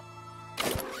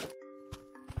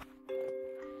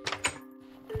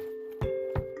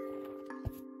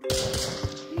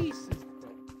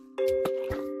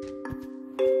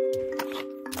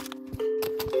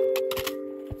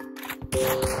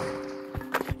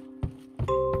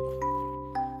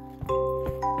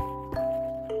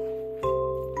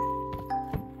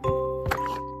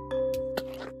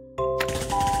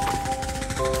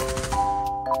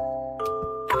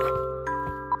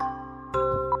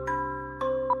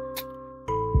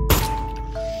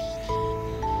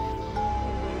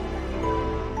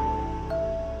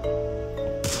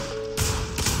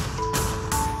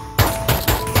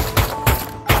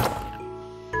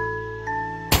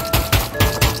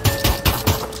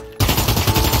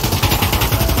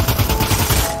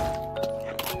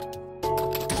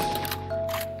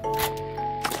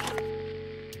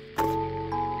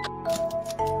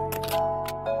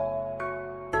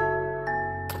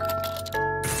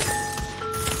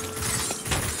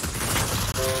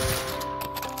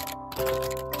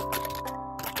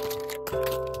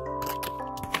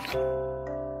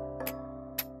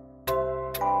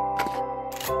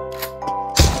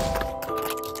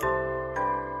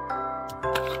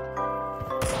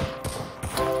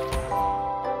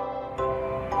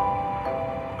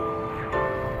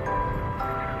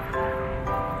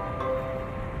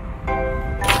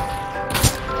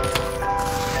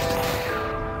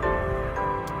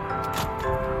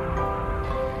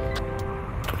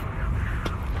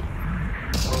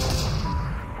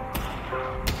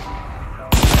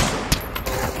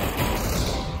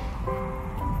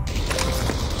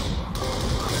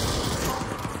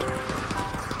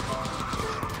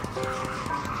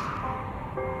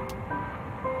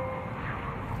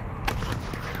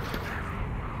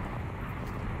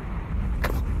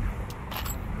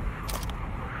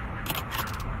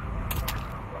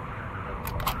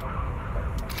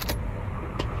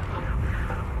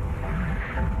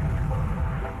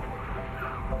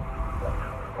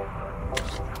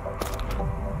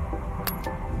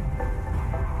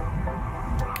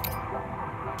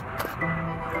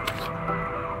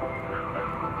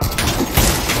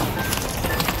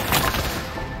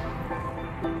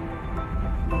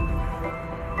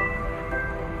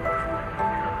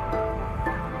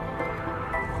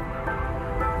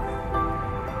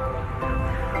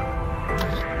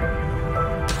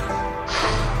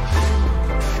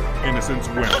 innocents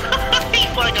win.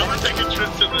 He's like, I'm gonna take a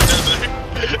trip to the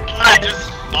nether. I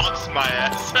just box my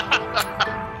ass.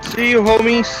 See you,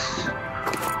 homies.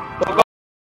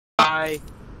 Bye.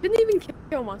 Didn't even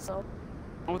kill myself.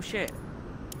 Oh shit.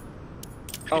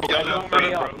 Oh, Yo, everyone no, ready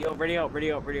bro. up. Yo, ready up,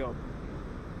 ready up, ready up.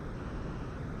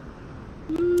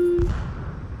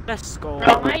 Let's go.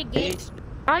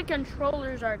 My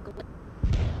controllers are glitched.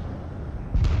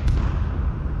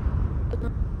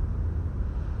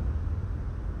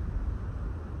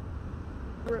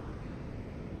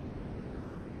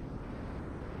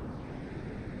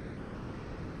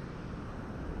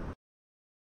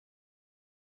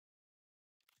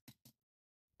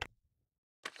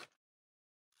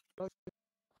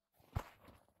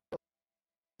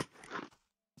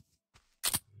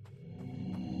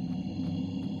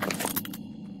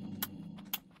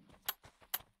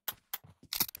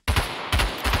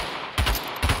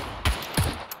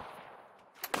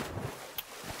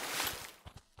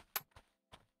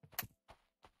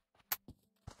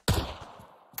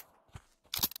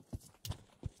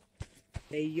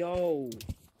 Hey yo.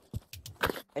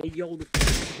 Hey yo, the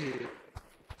here.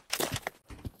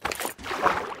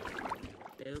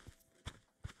 Nope.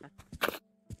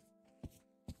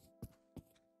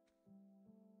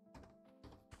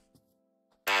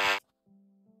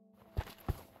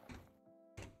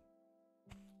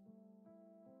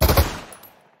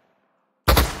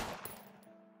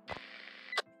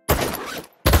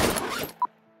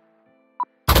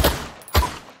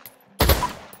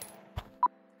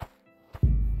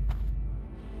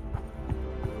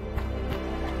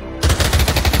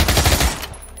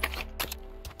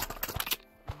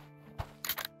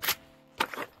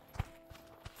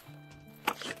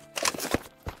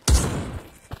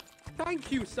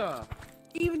 Thank you, sir.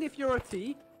 Even if you're a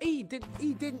T, he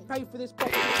didn't pay for this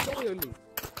property loyally.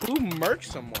 Who murked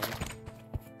someone?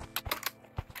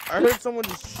 I heard someone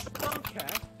just. I don't care.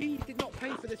 He did not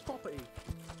pay for this property.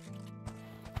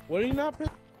 What did he not pay?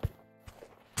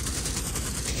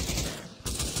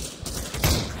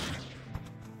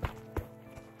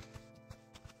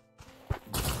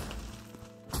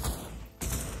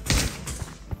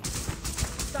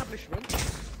 Establishment.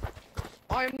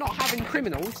 I am not having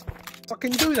criminals.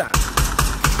 Fucking do that.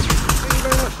 Thank you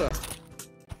very much, sir.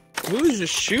 Who's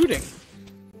just shooting?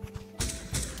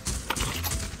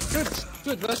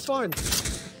 Good, that's fine.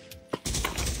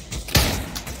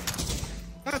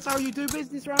 That's how you do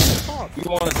business around the park. You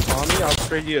want a Tommy? I'll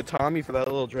trade you a Tommy for that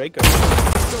little Draco.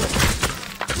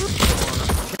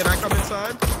 Can I come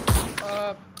inside?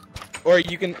 Or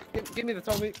you can. Give me the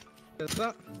Tommy. There's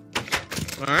that.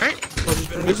 Alright.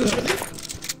 Business with you?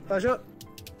 Pleasure.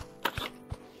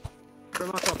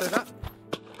 Very much, I'll pay that.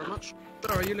 Very much.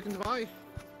 So, are you looking to buy?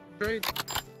 Trade.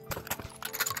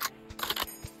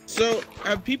 So,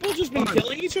 have people just been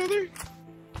killing each other?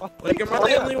 Like, am I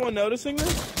the only one noticing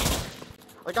this?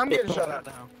 Like, I'm getting shot at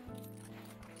now.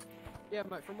 Yeah,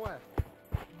 mate, from where?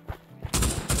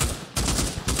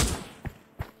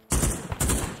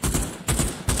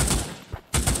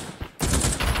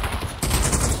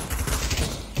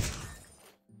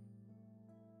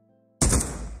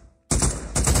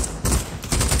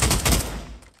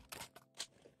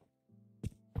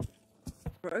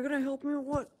 Are you gonna help me or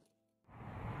what?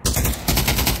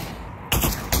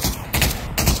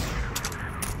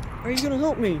 Are you gonna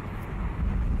help me?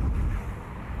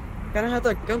 Can I have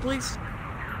that gun, please?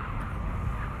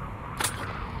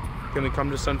 Can we come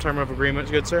to some term of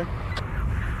agreement, good sir?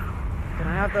 Can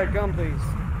I have that gun, please?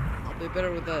 I'll be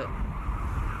better with that.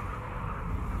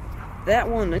 That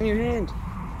one in your hand.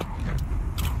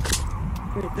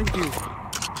 Great, thank you.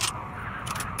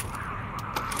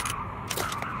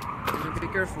 Be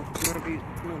careful. You wanna be.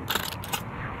 Come on.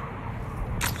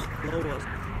 Load us.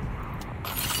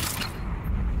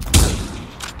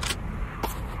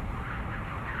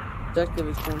 Objective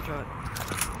is one shot.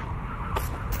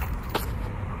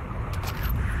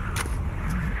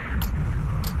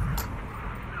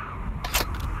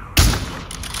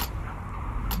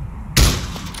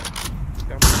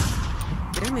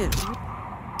 Damn it.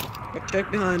 Check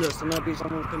behind us. There might be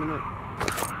someone coming up.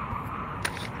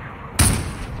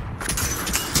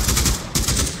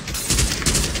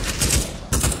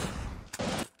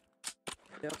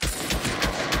 Yep.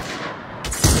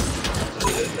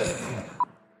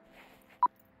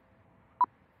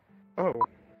 Oh.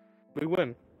 We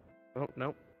win. Oh,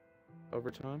 nope.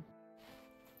 Overtime.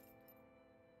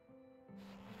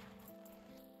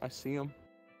 I see him.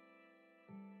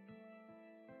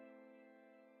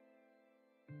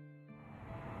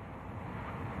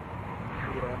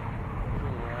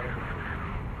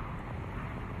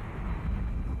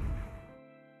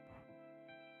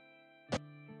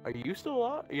 Are you still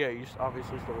alive? Yeah, you're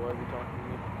obviously still alive. You're talking to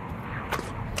me.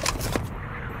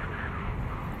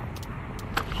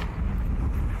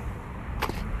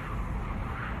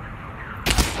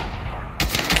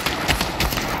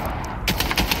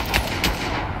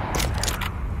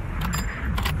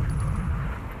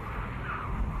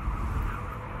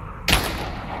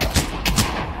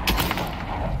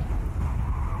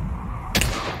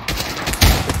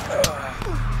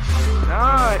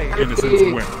 Innocence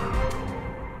win.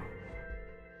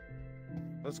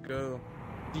 Let's go.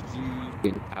 GG.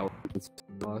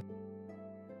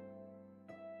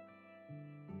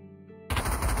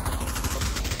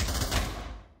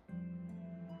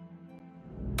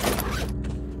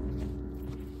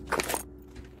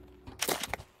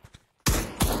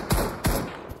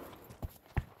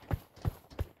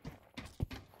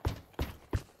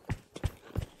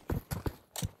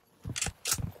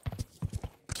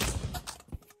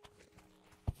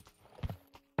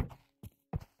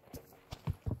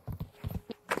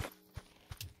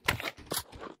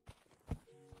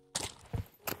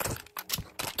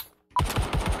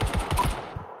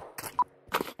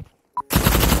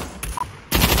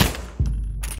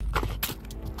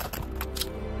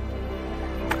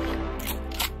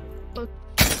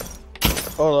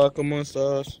 Hola, ¿cómo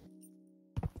estás?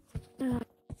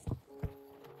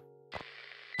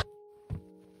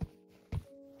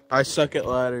 I suck at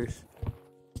ladders.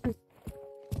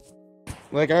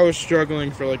 Like, I was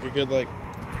struggling for like a good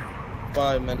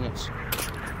 5 minutes.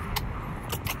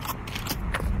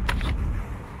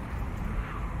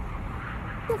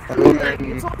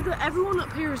 It's like that everyone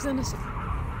up here is innocent.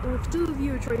 Or 2 of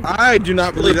you are traitors. I do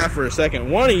not believe that for a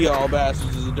second. One of y'all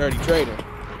bastards is a dirty traitor.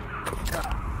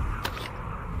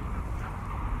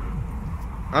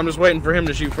 I'm just waiting for him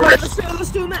to shoot Right, first. let's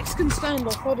do a Mexican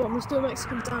standoff. Hold on, let's do a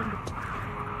Mexican standoff.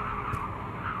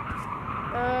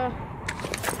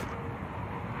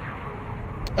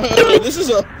 This is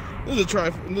a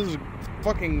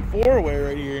fucking 4-way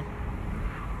right here.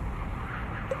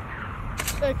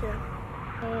 Okay.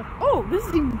 Oh, this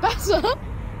is even better.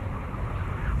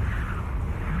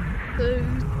 So,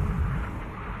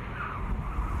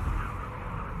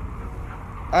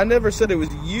 I never said it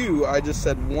was you. I just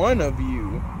said one of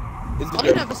you.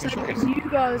 I never said it was you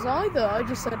guys either. I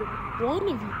just said it was one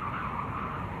of you.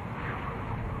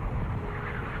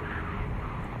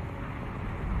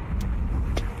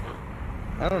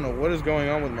 I don't know what is going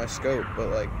on with my scope,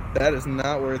 but that is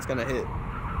not where it's gonna hit.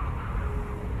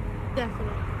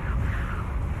 Definitely.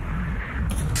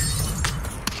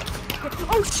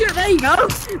 Oh shit, there you go!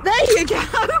 There you go!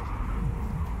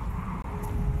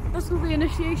 That's all the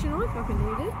initiation I fucking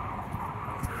needed.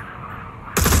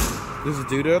 There's a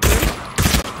dude out there?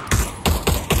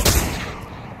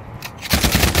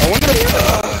 I wonder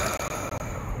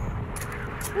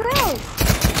Bro!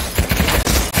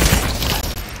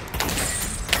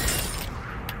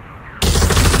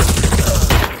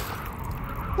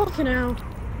 Fucking hell.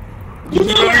 You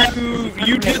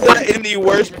did that in the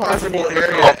worst possible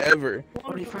area ever.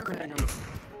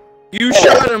 You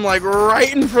shot him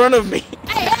right in front of me.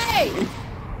 Hey, hey!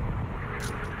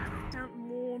 Don't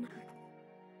mourn.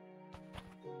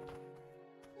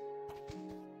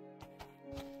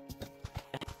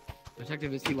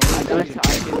 Detective, is he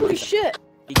Holy shit!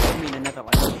 He killed me in another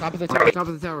Top of the tower, top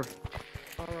of the tower.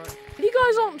 You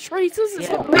guys aren't traitors, it's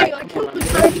not me, I killed the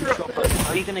traitor.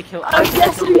 Are you gonna kill? I'm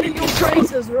guessing that you're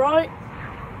traitors, right?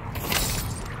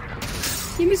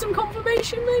 Give me some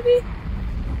confirmation, maybe?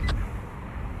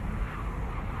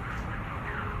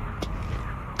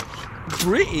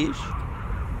 British?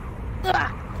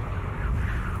 Ah.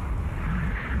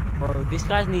 Bro, this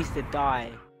guy needs to die.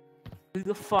 Who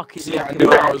the fuck is Yeah, I knew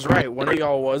I was right. One of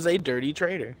y'all was a dirty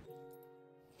traitor.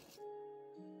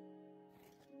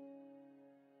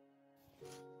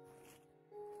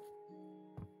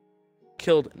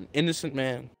 Killed an innocent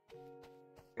man.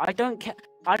 I don't care.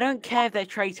 I don't care if they're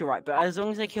traitor, right? But as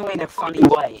long as they kill me in a funny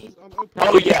way.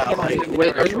 Oh yeah,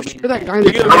 Wait, are you sure that guy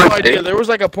you have no idea. There was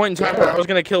a point in time where I was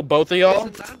gonna kill both of y'all.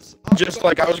 Just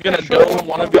I was gonna dome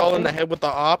one of y'all in the head with the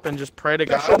op and just pray to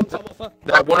God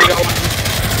that one of y'all was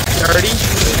dirty.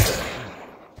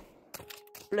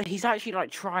 Look, he's actually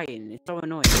trying. It's so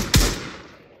annoying.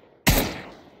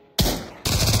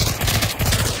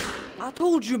 I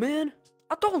told you, man.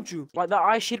 I told you.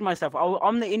 I shit myself.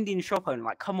 I'm the Indian shop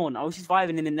owner. Come on. I was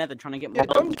surviving in the nether trying to get my... Yeah,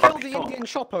 don't kill the Indian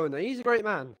shop owner. He's a great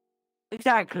man.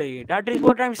 Exactly. That is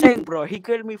what I'm saying, bro. He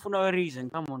killed me for no reason.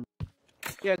 Come on.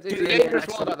 Yeah, it's a dangerous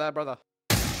world out there, brother.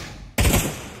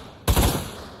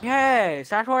 Yes,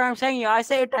 that's what I'm saying. I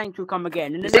say thank you, come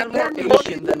again. And then more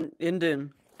Asian than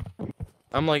Indian.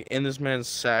 I'm like in this man's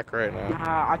sack right now.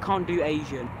 Nah, I can't do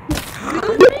Asian.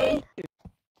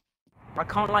 I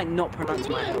can't like not pronounce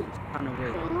my L's. Kind of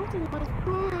weird.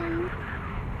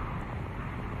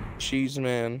 Cheese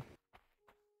man.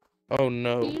 Oh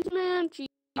no. Cheese man, cheese.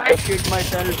 I shoot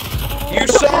myself. You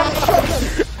suck!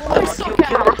 I suck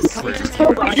ass.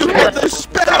 You had the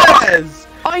spaz!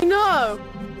 I know.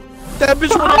 That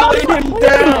bitch wanna lay him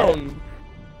down!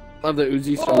 Love the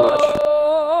Uzi so much.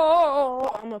 Oh,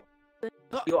 I'm a.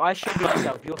 Yo, I shoot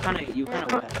myself. You're kind of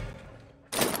wet.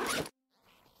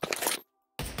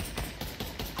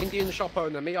 Indian shop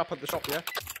owner, me up at the shop, yeah?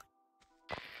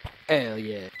 Hell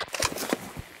yeah.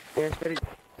 Yeah, it's very.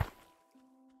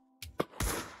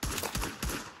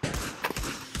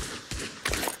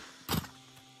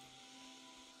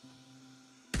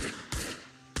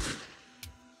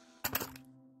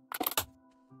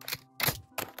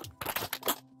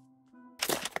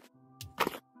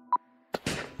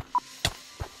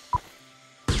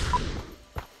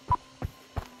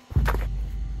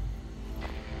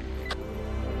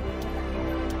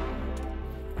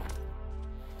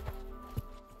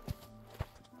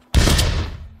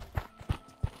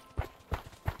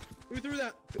 Who threw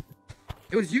that?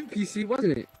 It was you, PC,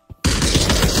 wasn't it?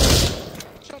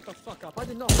 Shut the fuck up, I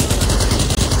did not.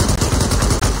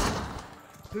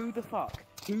 Who the fuck?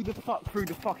 Who the fuck threw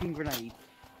the fucking grenade?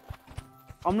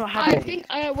 I'm not having I think,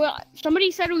 well,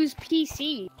 somebody said it was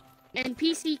PC, and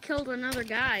PC killed another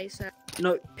guy, so.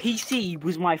 No, PC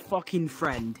was my fucking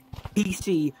friend.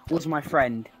 PC was my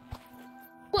friend.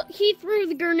 Well, he threw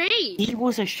the grenade. He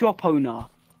was a shop owner.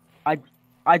 I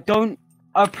don't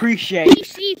appreciate.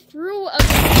 PC threw a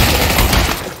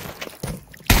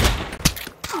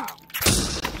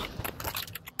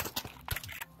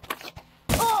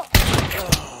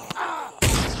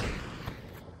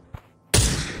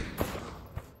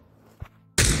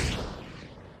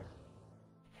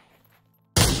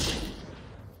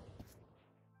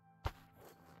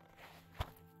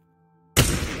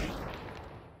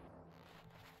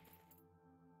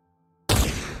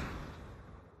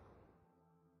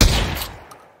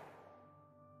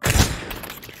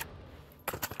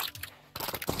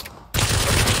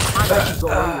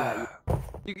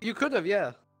You could have,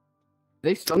 yeah.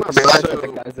 They still not realize that the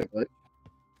guys are good.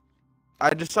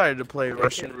 I decided to play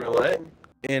Russian roulette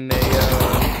in a I'm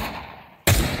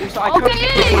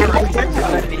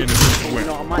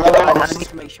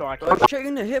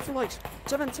checking the hit for like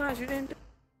 7 times. You didn't.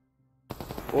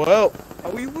 well,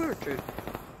 Oh, you were, dude.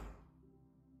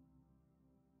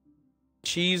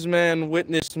 cheese man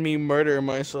witnessed me murder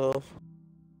myself.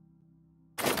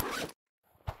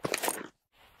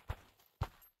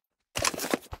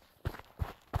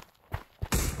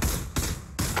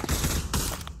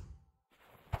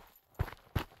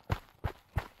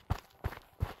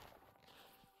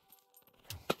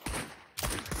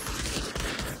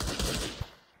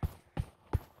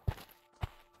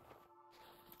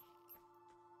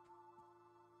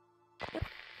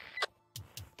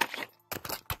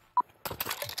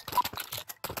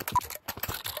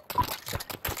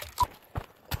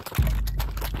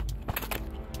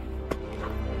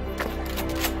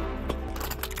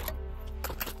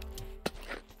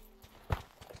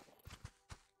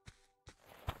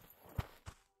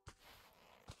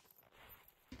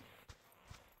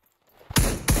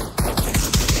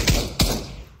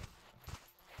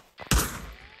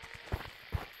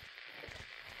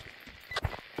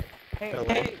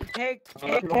 Take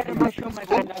the mushroom, my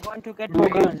friend. I want to get more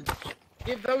guns.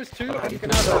 Give those two and you can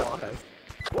have that.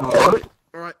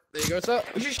 Alright, there you go, sir.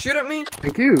 You just shoot at me?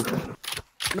 Thank you.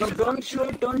 No, don't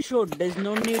shoot. There's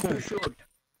no need to shoot.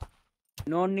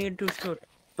 No need to shoot.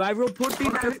 Vyro, put the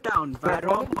knife down.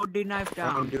 Vyro, put the knife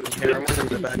down.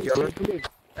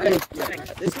 Hey,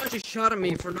 this guy just shot at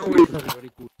me for no reason.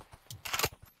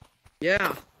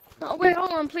 Yeah. Oh, wait,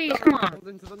 hold on, please, come on.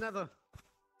 Into the nether.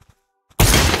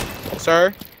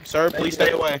 Sir, please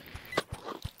stay away.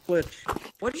 Switch.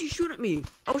 Why did you shoot at me?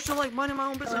 I was still like minding my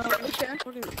own business. Okay.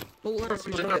 Fucking bullet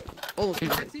in my head. Oh,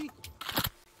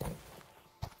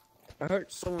 I hurt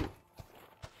someone.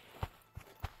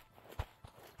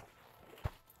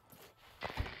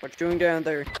 What you doing down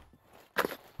there?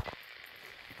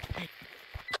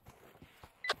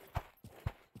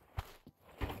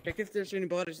 Check if there's any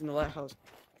bodies in the lighthouse.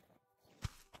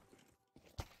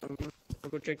 I'll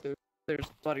go check there's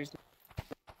bodies.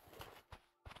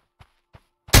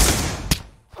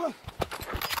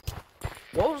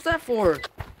 What was that for?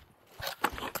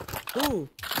 Ooh,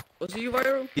 was it you,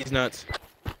 Vyro? He's nuts.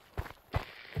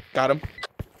 Got him.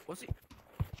 Was he?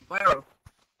 Vyro.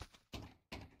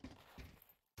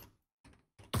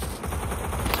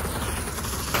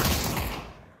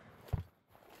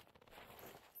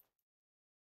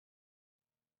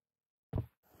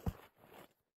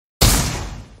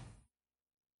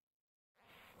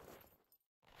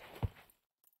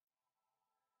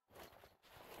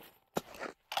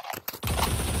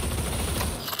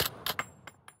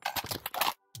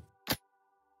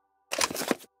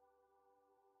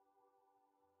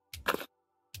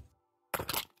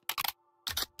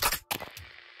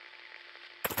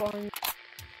 fine.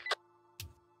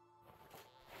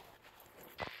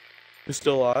 You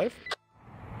still alive?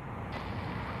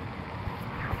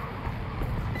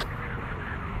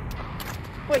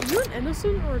 Wait, you an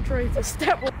innocent or a traitor?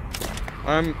 Step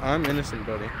one. I'm innocent,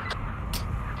 buddy.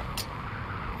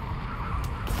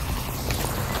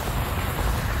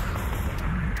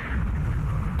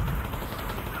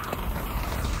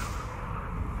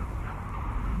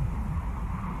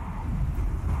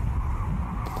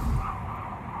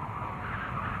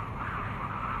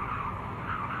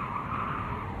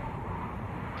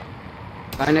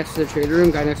 Guy next to the trader room,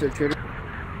 guy next to the trader room.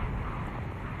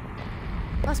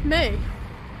 That's me.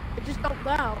 I just jumped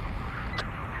out.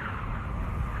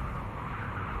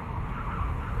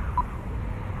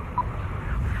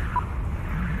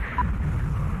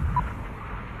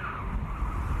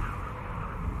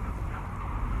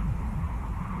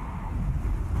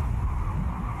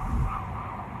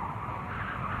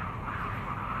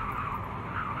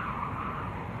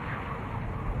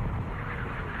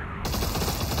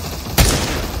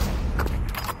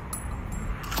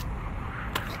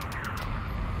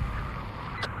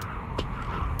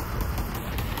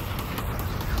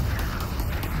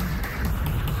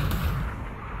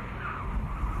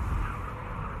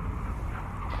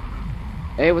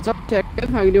 Hey, what's up, Tech?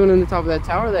 How you doing on the top of that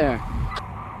tower there?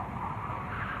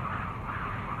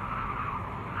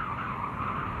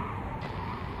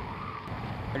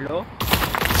 Hello?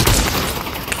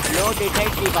 Hello,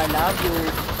 detective, I love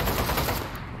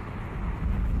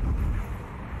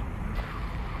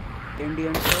you.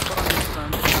 Indian soap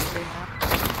on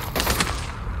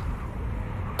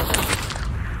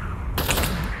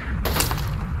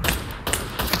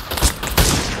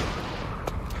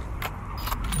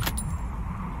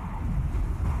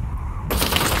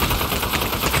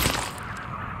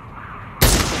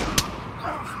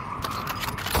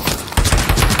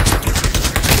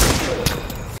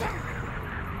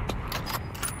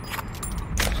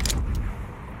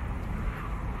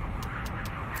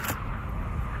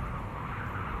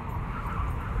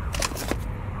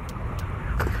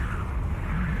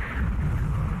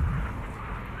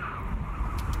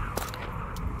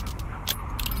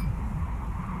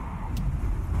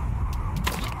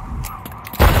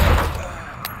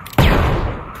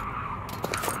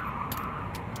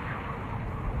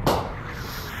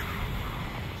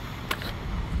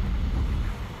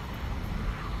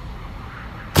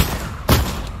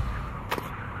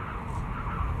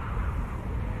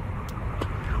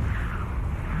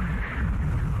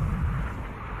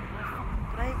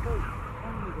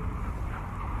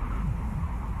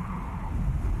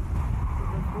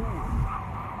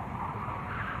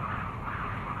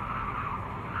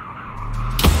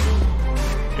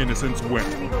Innocents win.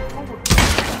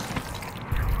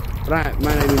 Right,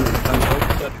 my name is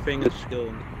No such thing as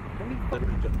skill.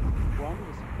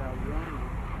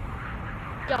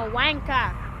 Yo,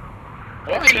 wanker.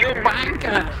 Oh, you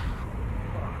wanker!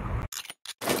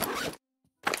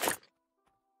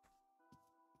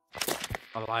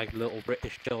 I like little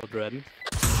British children.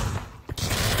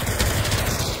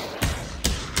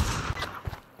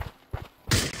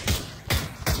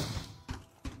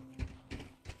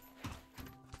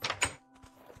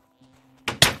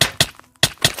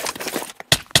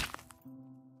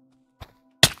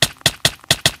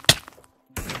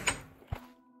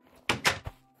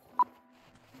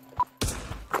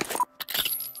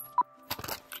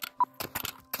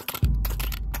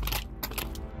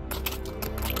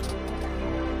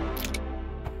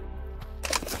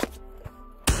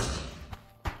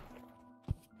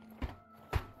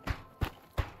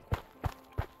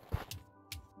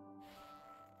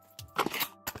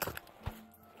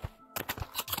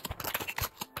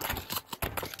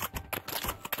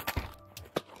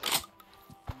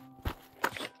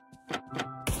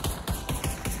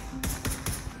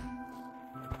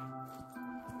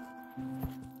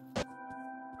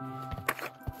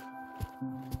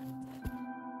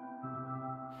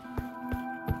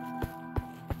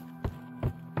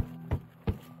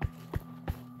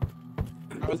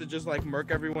 Was it just like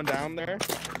murk everyone down there?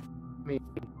 I mean,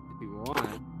 if you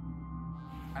want.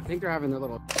 I think they're having their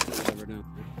little whatever down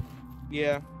there.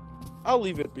 Yeah, I'll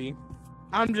leave it be.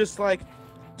 I'm just like,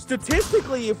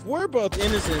 statistically, if we're both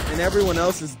innocent and everyone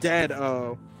else is dead,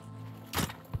 oh.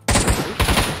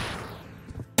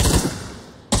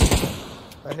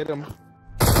 I hit him.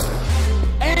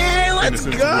 Hey, let's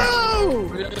go!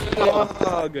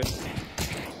 Dog.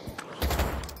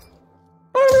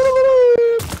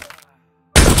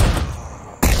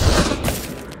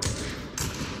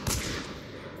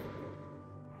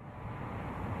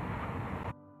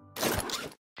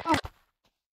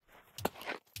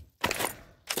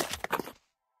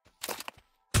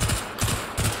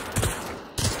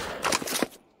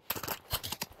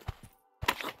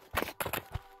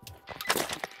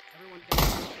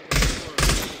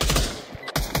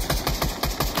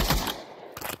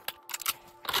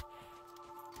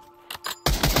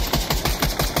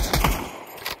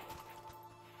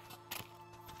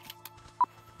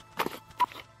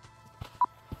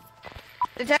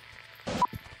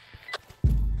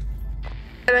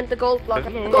 meant the gold block.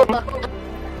 Gold block.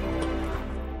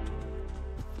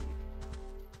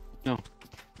 No.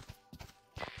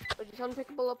 But it's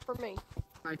unpickable up for me.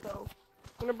 So,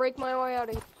 I'm gonna break my way out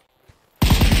of here.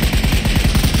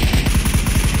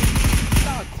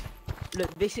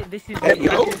 Look, this is Hey,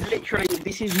 yo. literally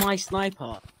this is my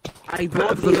sniper. I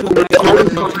bought this with my own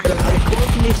car. I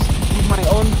bought this with my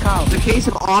own car. In the case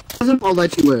of autism, I'll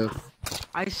let you live.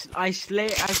 I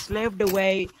slaved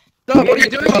away. No, what are you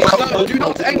doing? No, do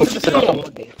not enter the storm.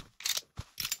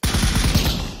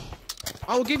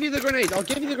 I'll give you the grenade. I'll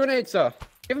give you the grenade, sir.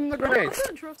 Give him the I grenade.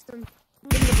 don't trust him.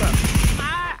 Give him the gun.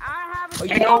 I have a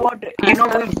You know what? You know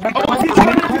what? Look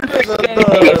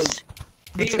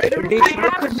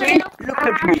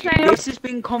at me. This has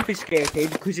been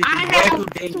confiscated because it's I very have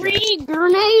dangerous. 3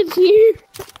 grenades here.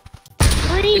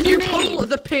 3 You grenades. pull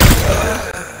the pin.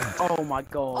 Oh my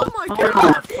god. Oh my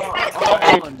god.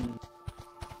 Oh,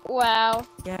 Wow.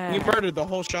 yeah. You murdered the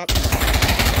whole shop.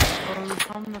 Oh,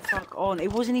 come the fuck on. It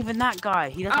wasn't even that guy.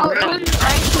 He doesn't. Oh,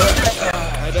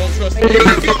 I don't trust you.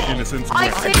 Innocence I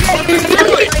wet.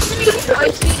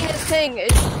 see his thing.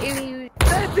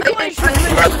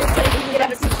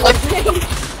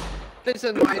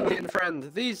 Listen, my Indian friend.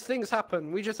 These things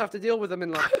happen. We just have to deal with them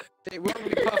in life. It won't be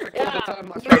perfect all the time,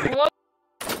 my friend.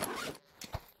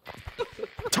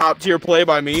 Top tier play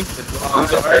by me.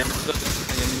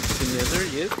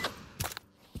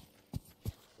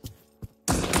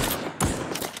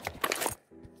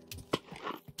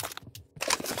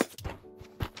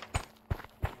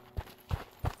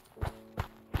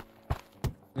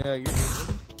 Yeah, you're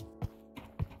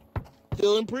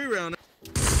still in pre-round.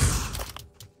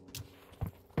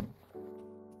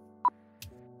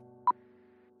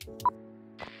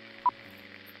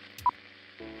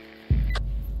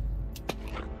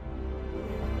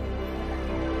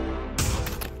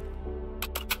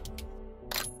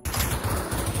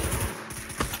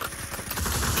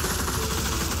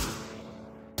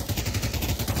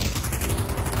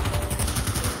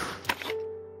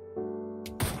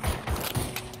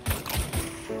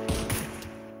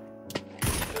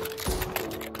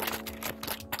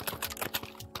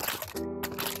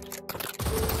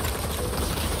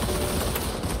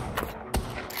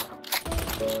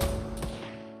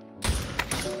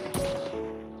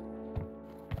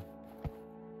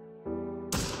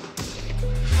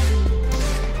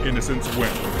 Innocence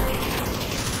wet.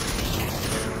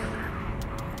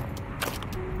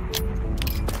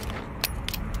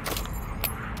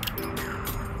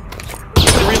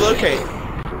 Relocate.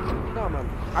 No, man.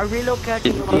 I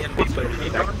relocated.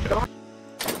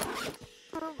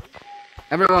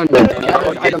 Everyone,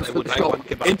 items for the shop.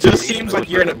 It just seems like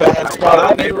you're in a bad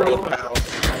spot in the neighborhood,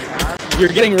 pal. You're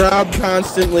getting robbed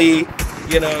constantly.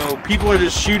 You know, people are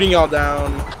just shooting y'all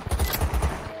down.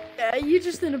 Yeah, you're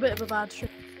just in a bit of a bad shape.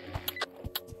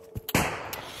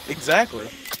 Exactly.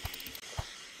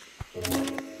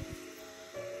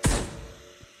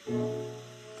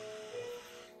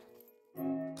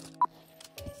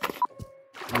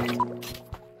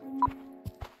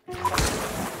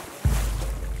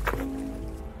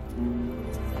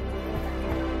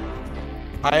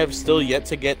 I have still yet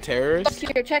to get terrorists.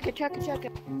 Here, check it.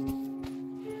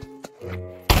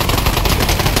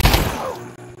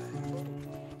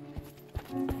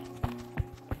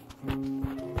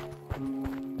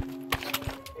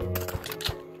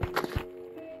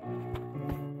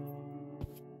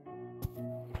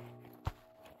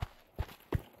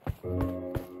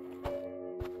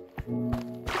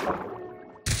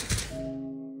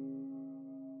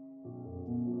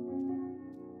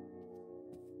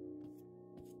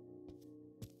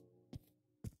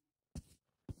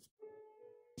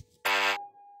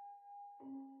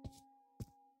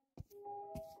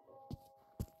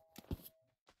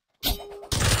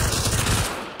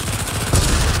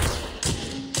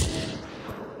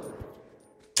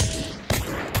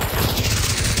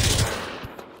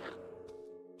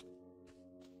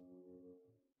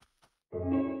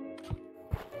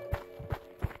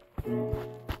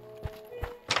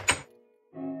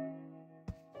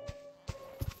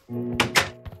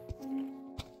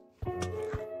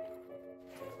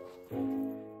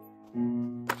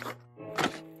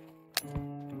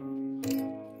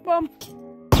 Bum.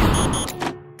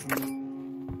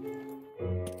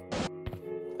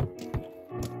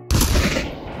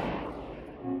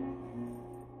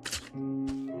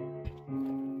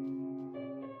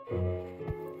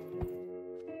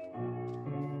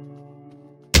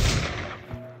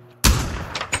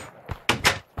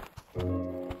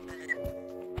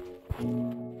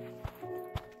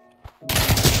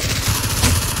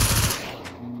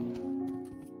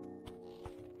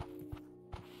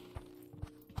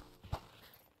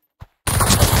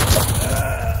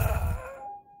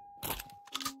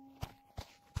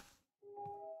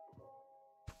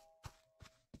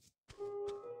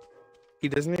 He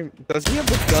doesn't even. Does he have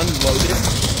the gun loaded?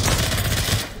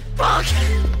 Fuck!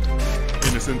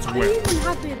 Innocents I win. even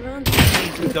have the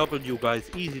advantage. Easy W, guys.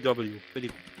 Easy W.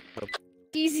 Very good.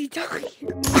 Easy dog.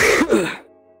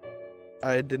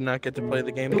 I did not get to play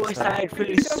the game. Suicide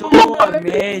feels so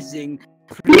amazing.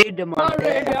 Freedom of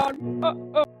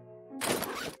death.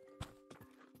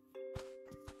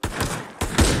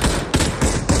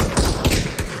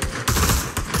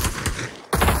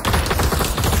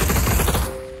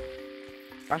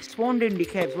 I spawned in the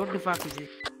caves. What the fuck is it?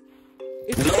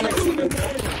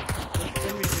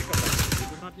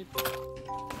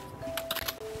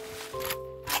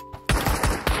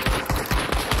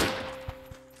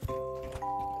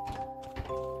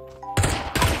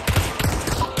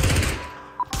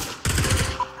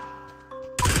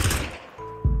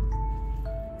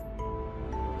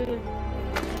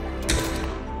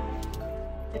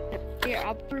 Yeah,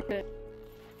 I'll prove it.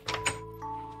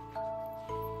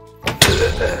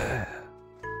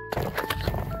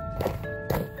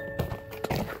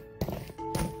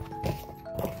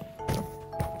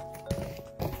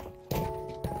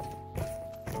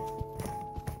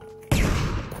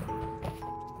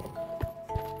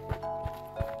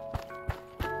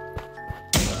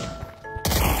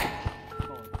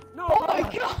 Oh my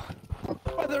god!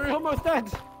 Oh, they're almost dead.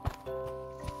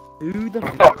 Who the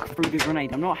fuck threw the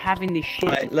grenade? I'm not having this shit.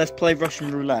 Right, let's play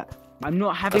Russian roulette. I'm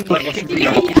not having this shit.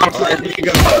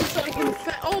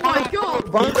 Oh my god!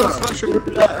 Russian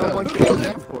roulette. Oh my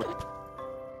god.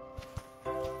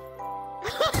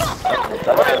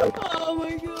 Oh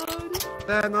my god!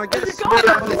 Then I guess the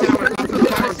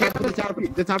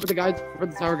top of the guy for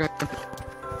the tower guy.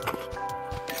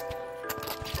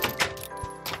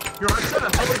 You're on, sir.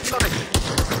 How would you like?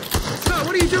 Sir,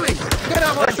 what are you doing? Get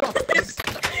out of my shop.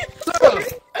 Sir!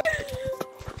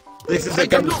 This is I a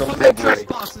gun cannot from permit February.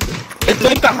 trespassers. It's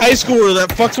like the high schooler that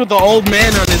fucks with the old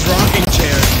man on his rocking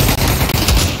chair.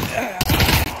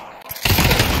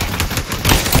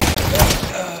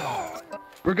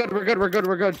 We're good.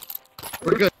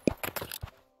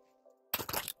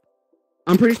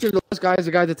 I'm pretty sure the last guy is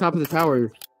the guy at the top of the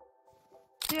tower.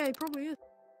 Yeah, he probably is.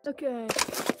 Okay.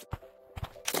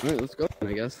 Alright, let's go then,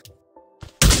 I guess.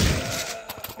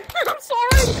 I'm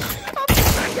sorry! I'm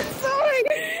fucking sorry!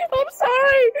 I'm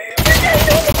sorry!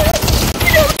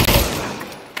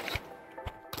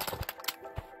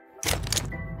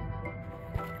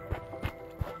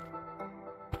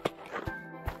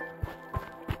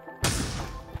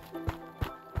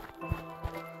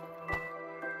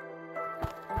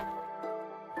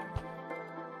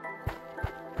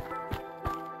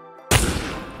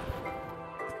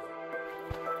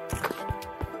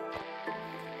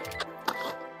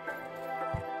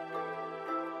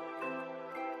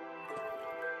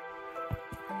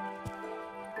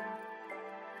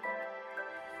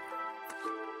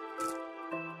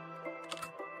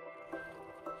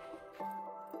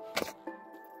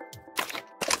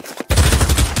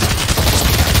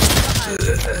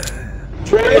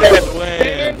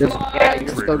 Win. Yeah, you're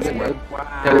still good, bro.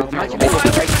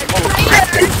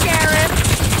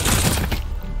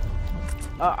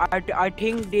 I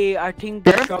think the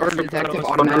Sheriff or detective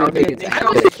automatically gets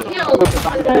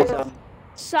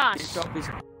Sash.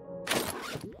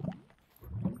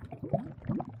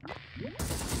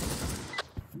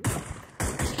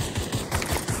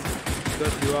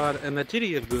 Because you are a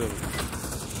material girl.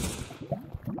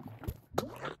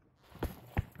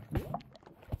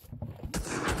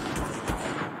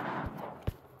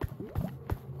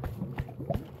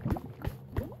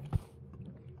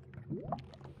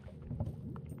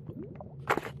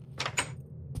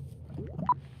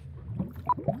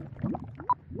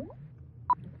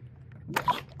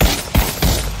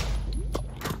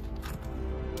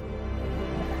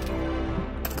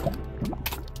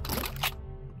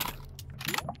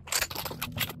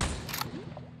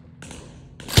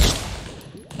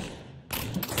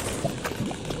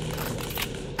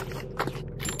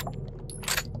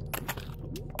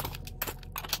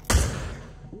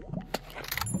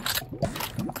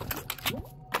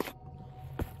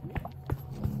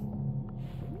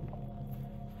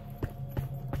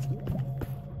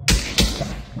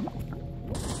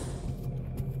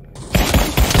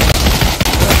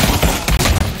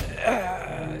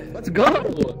 Let's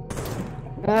go!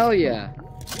 Hell yeah.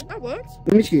 That works.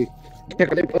 Let me see.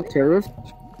 Check, are they both terrorists?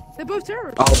 They're both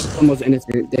terrorists. Oh, almost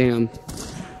innocent. Damn.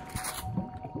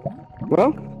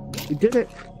 Well, you did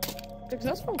it.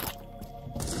 Successful.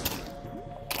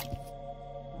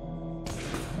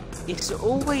 It's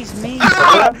always me.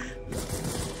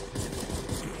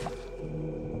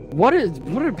 What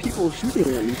are people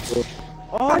shooting at me for?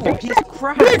 Oh, piece of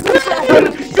crap. Big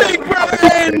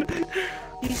brain!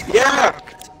 Yeah!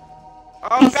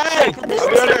 Okay! This is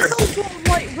like some sort of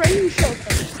like range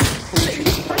shotgun.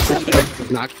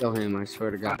 Did not kill him, I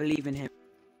swear to I God. believe in him.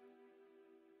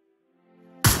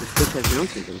 This bitch has no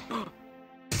something.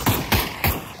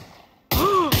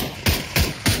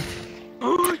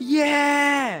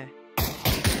 Yeah!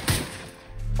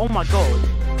 Oh my god.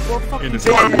 What fucking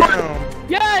Innocent.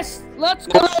 Yes! Let's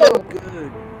go! so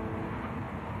good.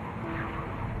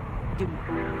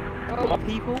 Oh,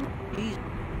 people, please.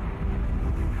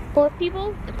 4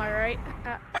 people? Am I right?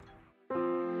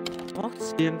 What?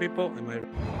 Indian people, am I right?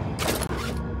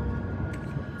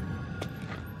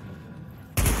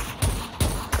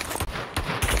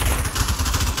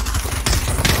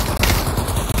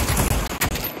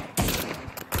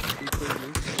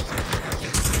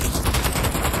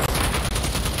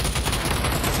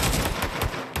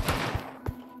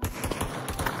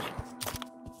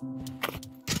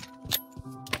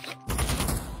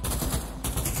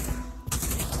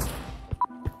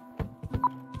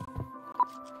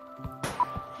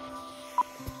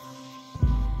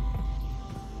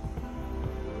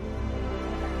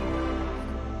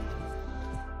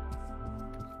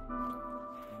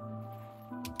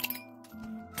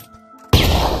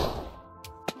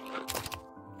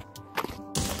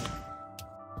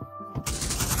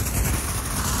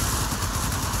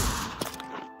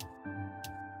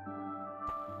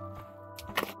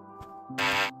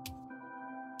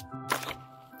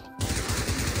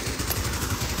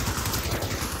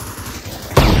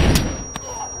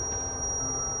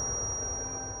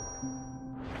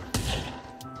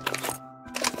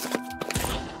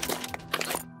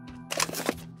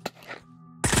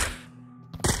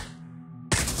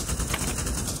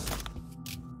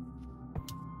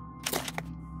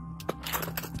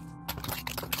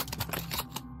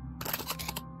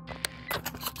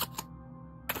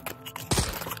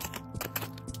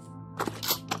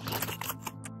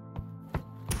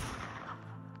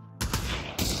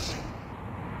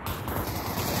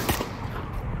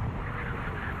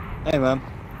 Hey man.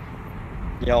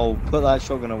 Yo, put that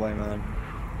shotgun away, man.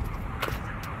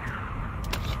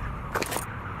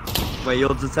 Wait,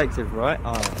 you're a detective, right?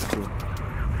 Oh, cool.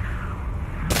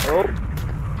 Oh.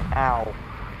 Ow.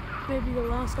 Maybe the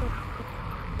last one.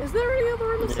 Is there any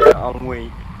other innocent? Yeah, I'm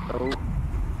weak. Oh.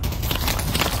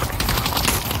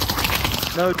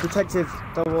 No, detective,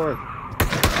 don't worry.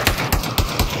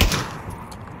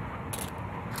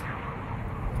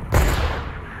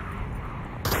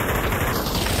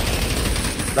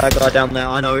 That guy down there,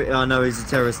 I know he's a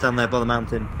terrorist down there by the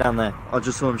mountain. Down there. I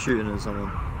just saw him shooting at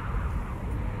someone.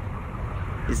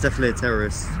 He's definitely a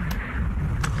terrorist.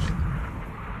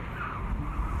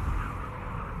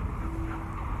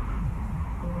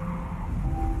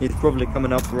 He's probably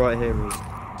coming up right here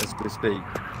as we speak.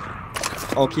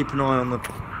 I'll keep an eye on the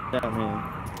down here.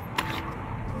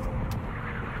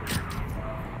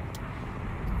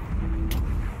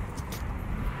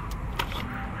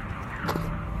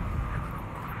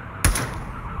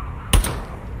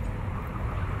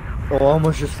 Oh, I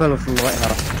almost just fell off the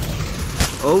lighthouse.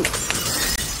 Oh!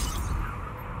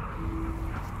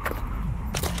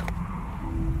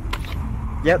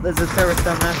 Yep, there's a terrorist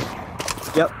down there.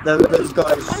 Yep, those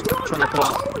guys trying to come up.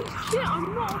 Holy shit,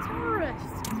 I'm not a terrorist!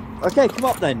 Okay, come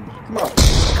up then. Come up.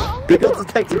 We got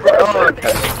detective right. Oh, okay.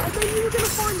 I thought you were gonna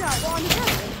find out what I'm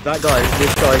a terrorist.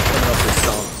 This guy's coming up with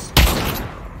stance.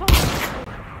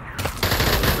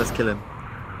 Let's kill him.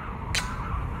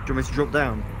 Do you want me to drop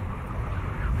down?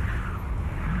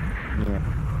 Yeah.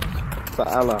 For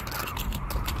Allah.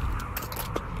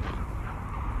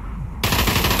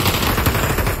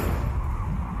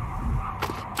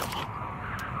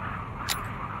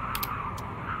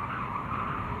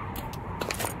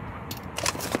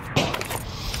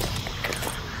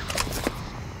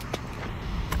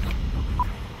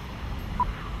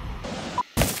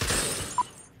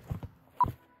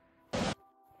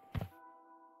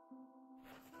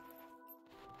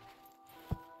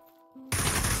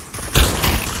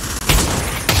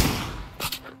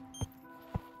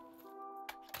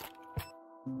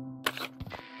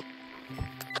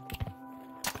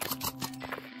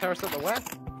 Terrorist at the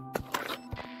west?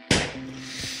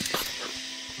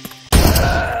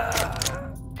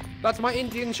 That's my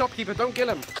Indian shopkeeper, don't kill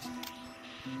him!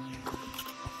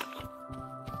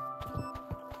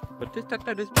 But this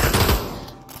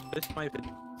my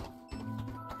video.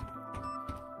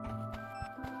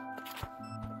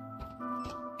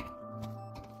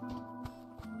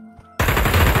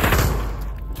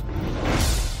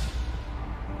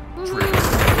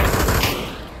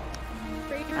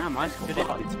 Damn, I did it.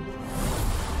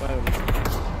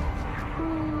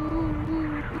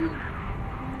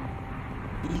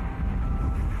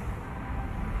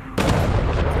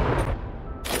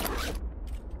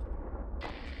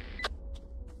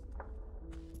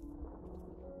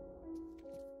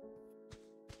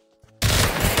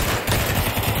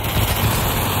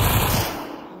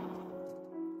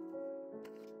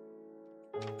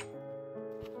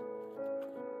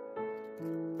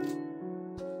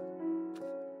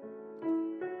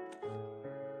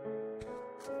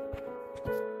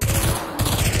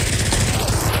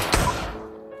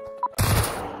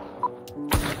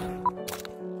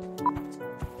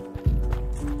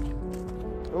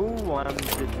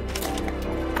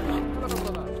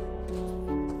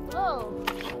 Oh.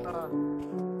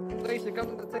 Lisa, come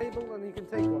to the table and you can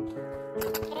take one.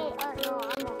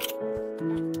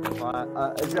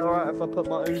 Is it alright if I put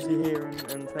my Uzi here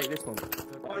and take this one?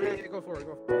 Oh yeah, go for it,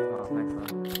 go for it. Oh, thanks,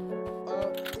 man.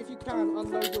 If you can,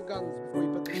 unload your guns before you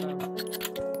put them down.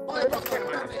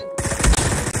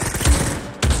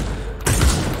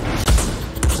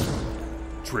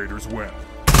 Traders win.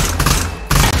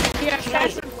 Yeah,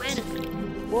 that's a win.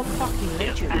 What fucking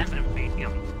legend?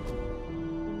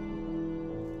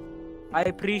 I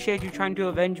appreciate you trying to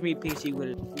avenge me, PC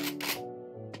Will.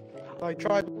 I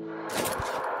tried.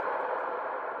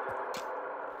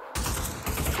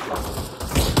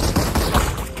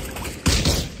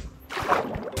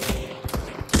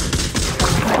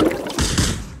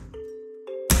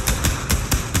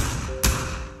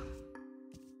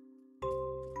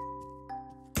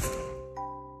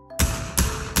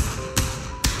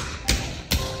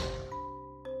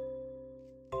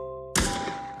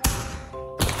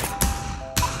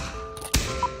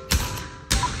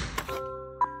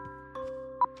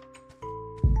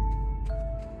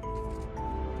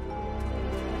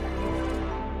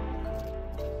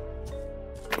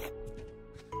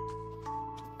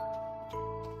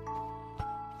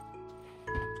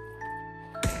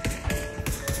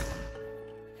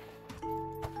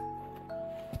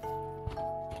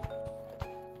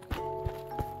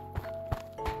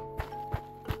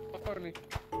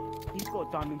 He's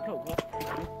got diamond cloak.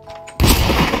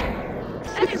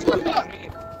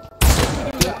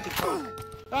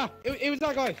 It was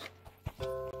that guy.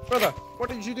 Brother, what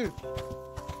did you do?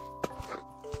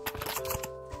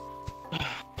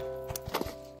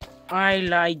 I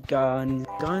like guns.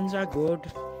 Guns are good.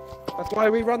 That's why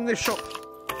we run this shop.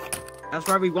 That's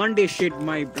why we run this shit,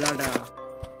 my brother.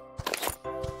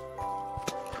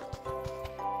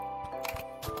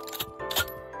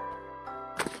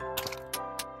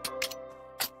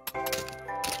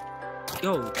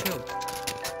 Yo, chill.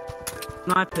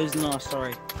 Snipers, no,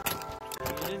 sorry.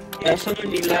 Yeah, some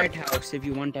in the lighthouse if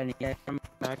you want any. Yeah, from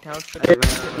the lighthouse. You want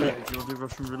to do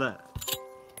Russian roulette?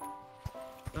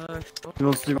 You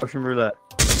want to do Russian roulette?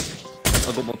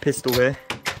 I've got my pistol here.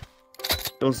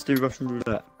 You want to do Russian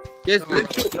roulette? Yes,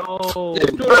 yo,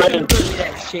 do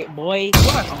that shit, boy.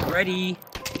 I'm ready.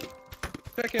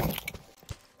 Check him.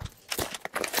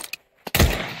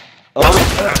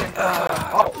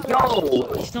 Oh,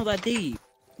 yo! It's not that deep.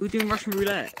 We're doing Russian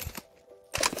roulette.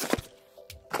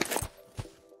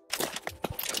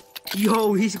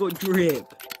 Yo, he's got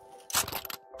drip.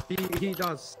 He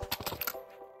does.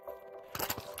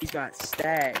 He's got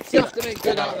stacks. You have to make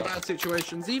good out of bad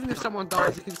situations. Even if someone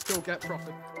dies, you can still get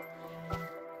profit.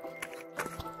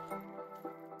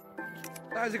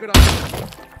 That is a good idea.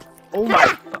 Oh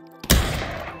my.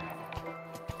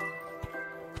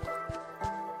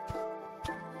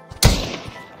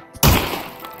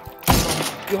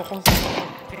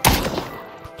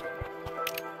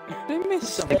 They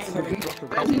missed something.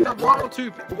 One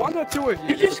or two of you.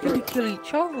 You're just gonna kill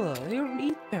each other. They don't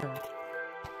need them.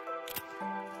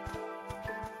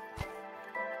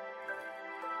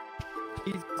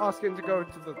 He's asking to go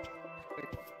to the...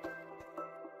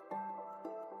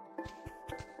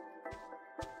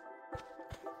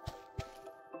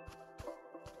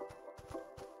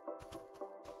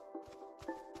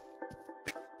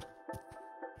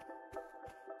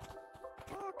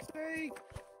 Fuck's sake!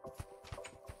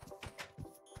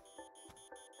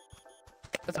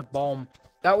 That's a bomb.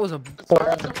 That was a bomb. I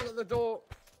have someone at the door.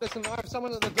 Listen, I have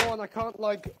someone at the door and I can't,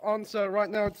 like, answer right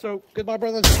now, so goodbye,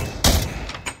 brothers.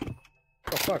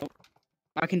 Oh, fuck.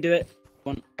 I can do it.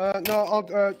 One.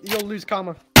 No, you'll lose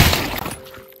karma.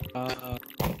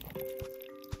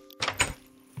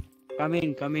 Come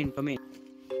in.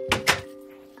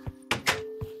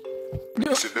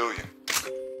 Civilian.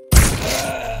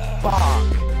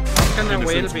 Fuck. Can that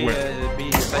way to Innocents be win.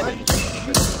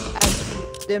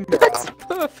 That's a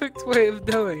perfect way of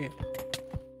doing it.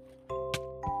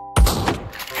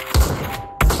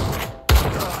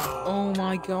 Oh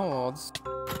my god.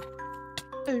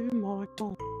 Oh my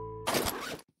god.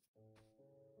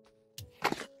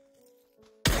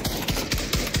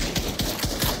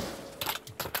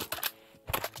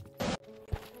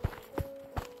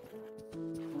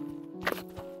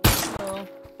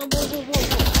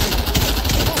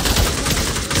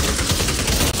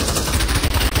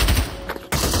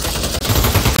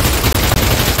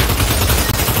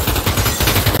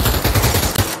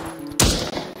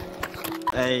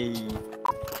 Hey.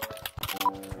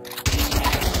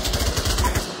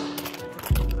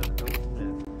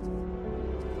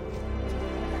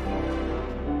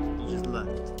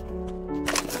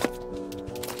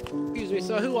 Use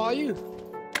Sir, who are you?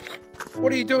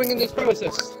 What are you doing in this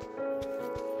premises?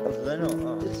 They're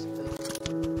not.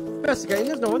 Investigating,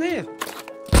 there's no one here.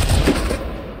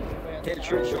 Hit a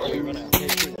trick shot, you run out.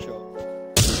 Hit a trick shot.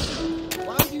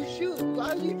 Why are you shooting? Why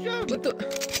are you jumping? What the?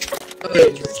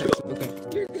 Okay.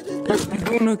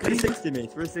 360 me,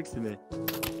 360 me.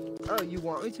 Oh, you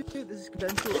want me to? This is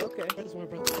conventional? Okay. That's my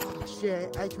brother.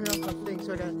 Shit, I turned off my thing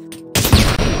so I got...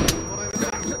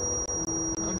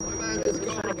 My man is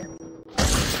gone.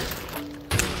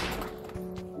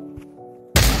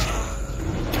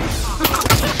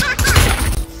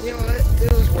 You know what?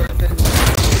 It was worth it.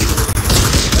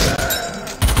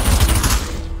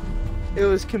 It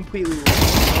was completely worth it.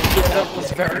 Yeah, that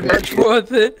was very much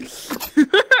worth it.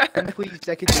 And please,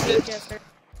 I could do this.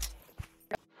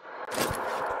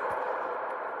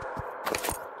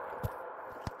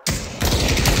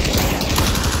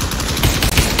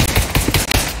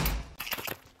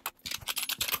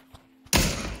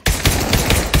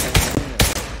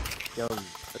 Yo,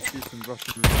 let's do some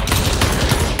Russian.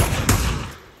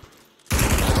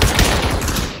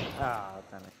 Ah,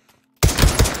 damn it.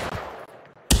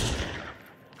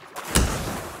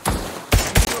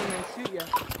 I'm gonna shoot ya.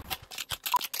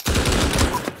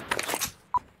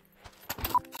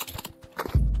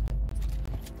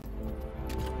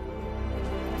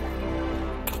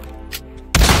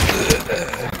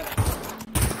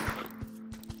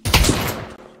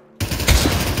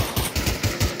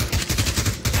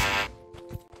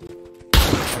 Do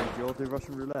you all do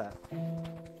Russian roulette?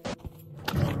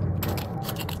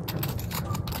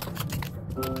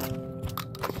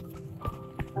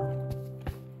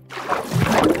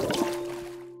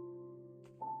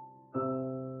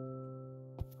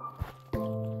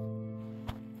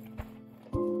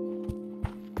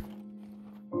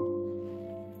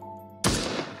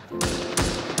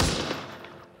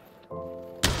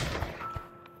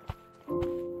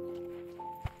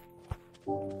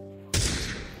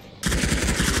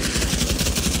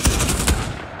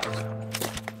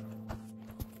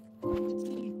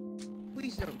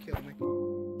 Please don't kill me.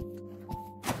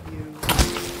 You...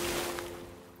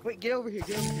 Wait, get over here,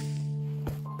 get over here.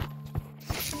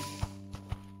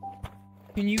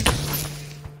 Can you?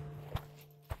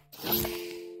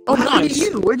 Oh,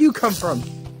 nice! Where'd you come from?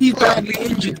 He's badly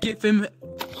injured. Give him.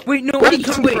 Wait, no. Where'd he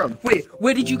come from? Wait,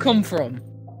 where did you come from?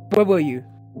 Where were you?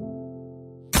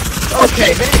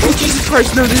 Okay, man. Oh Jesus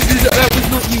Christ! No, that was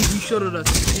not you. You shot at us.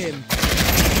 It's him.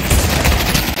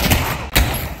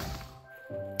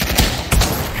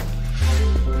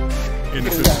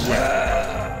 Innocent win.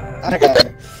 I got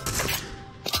it.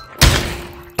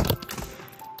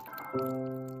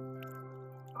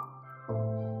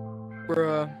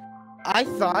 Bruh. I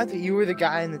thought that you were the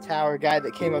guy in the tower, guy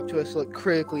that came up to us looked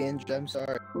critically injured. I'm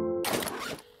sorry.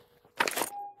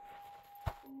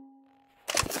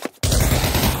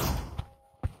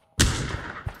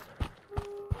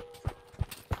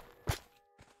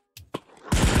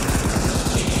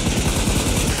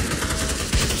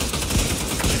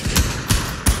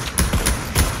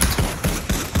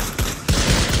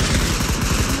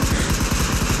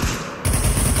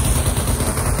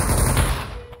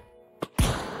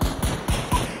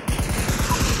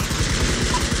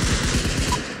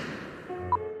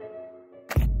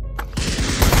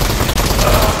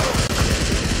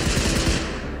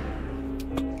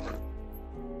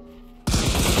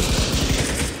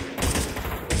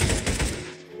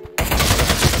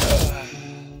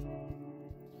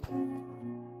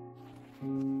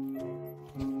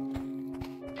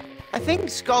 I think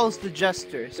Skull's the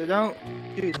jester, so don't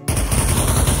shoot.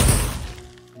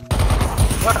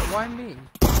 What? Why me?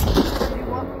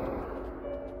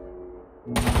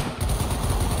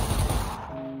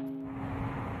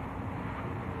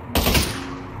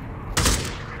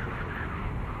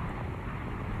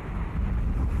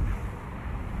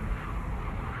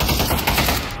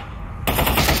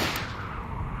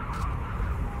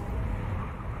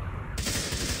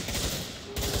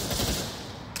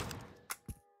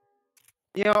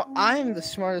 You know, I'm the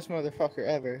smartest motherfucker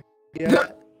ever. You know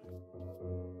that?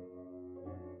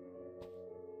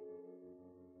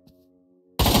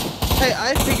 Hey,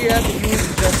 I figured out that you were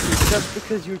the jester just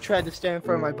because you tried to stand in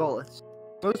front of my bullets.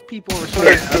 Most people were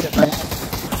scared of my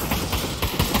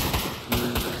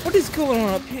What is going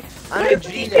on up here? I'm a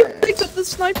genius. Picked up the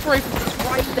sniper rifle that's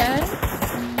right there.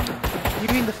 You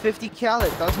mean the 50 cal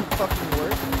that doesn't fucking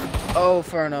work? Oh,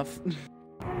 fair enough.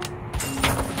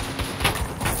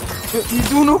 You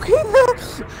doing okay there?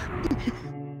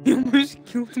 He almost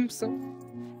killed himself.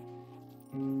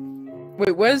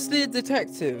 Wait, where's the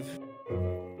detective?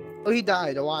 Oh, he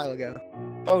died a while ago.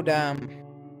 Oh, damn.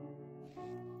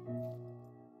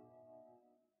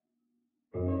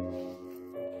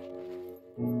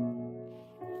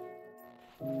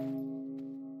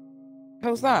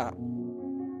 How's that?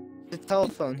 The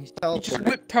telephone. He's You telephone. just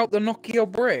whipped out the Nokia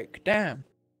brick. Damn.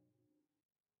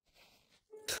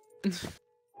 I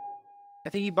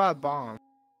think he bought a bomb.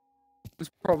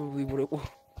 That's probably what it was.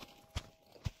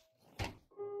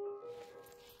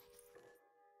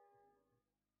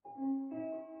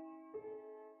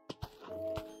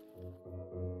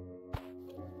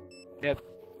 Yep.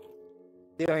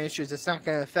 The only issue is it's not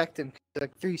gonna affect him. 'Cause he's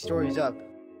like 3 stories up.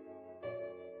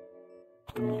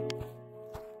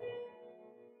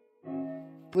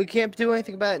 We can't do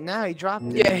anything about it now. He dropped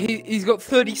it. Yeah, he's got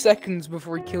 30 seconds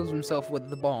before he kills himself with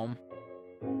the bomb.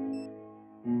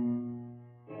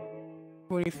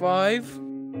 25.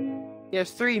 He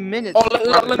has 3 minutes. Oh,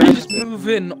 let me just move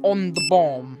in on the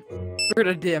bomb. Good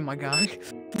idea, my guy.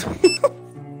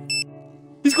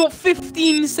 He's got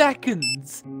 15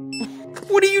 seconds.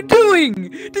 What are you doing?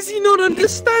 Does he not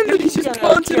understand that he's just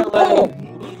planted a bomb?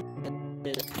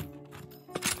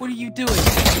 What are you doing?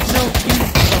 No,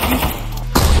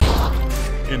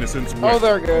 Innocence win. Oh,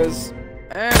 there it goes.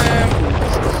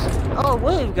 Oh,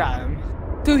 William got him.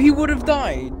 So he would have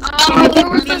died. Oh, there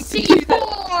was a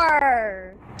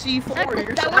C4!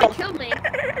 C4. That would have killed me.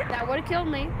 That would have killed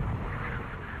me.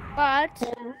 But...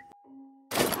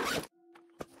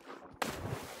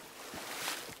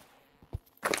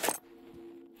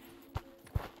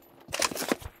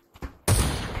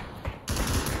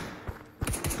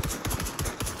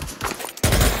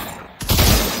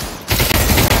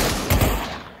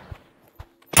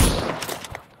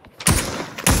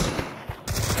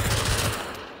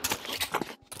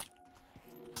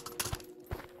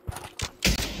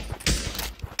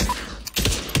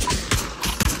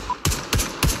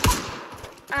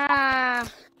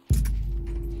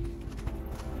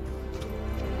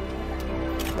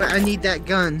 I need that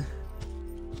gun.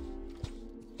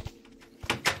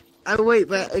 Oh wait,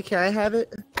 but okay, I have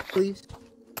it, please.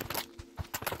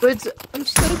 But it's, I'm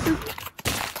sniper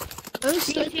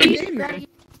gamer.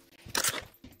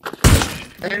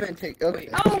 I haven't take. Okay.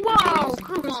 Oh wow!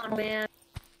 Come on, man.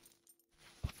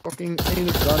 Fucking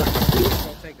Amos got it.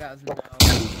 I'll take that as no.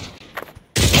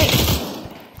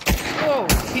 Oh,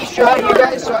 he shot you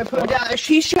guys, so I put down.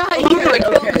 She shot you. I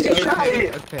killed him. She shot you.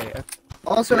 Okay.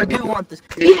 Also, I do want this.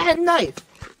 He had a knife.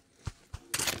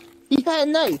 He had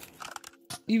a knife.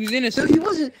 He was So innocent. he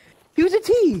wasn't. He was a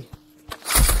T.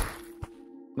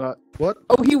 What?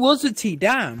 Oh, he was a T.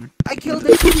 Damn. I killed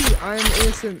a T. I am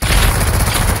innocent.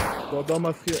 Well done,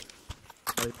 my friend.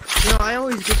 No, I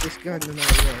always get this gun no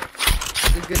matter what.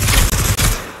 It's a good gun.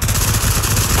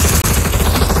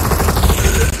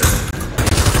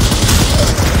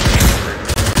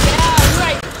 Yeah,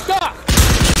 right. Stop.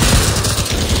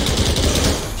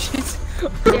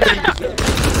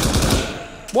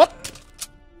 What?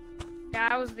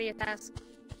 That was the test.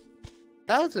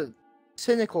 That was a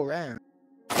cynical round.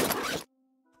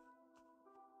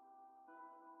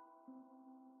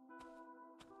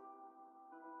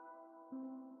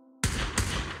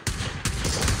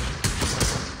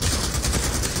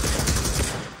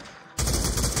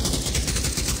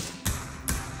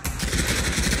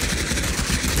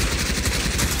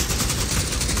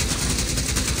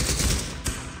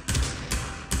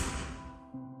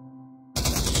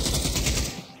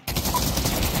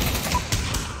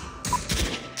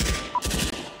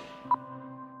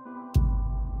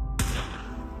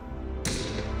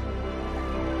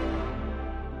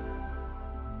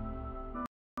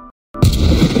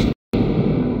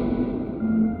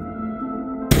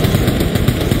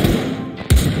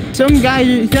 Some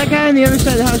guy, that guy on the other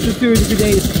side of the house was doing it for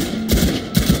days.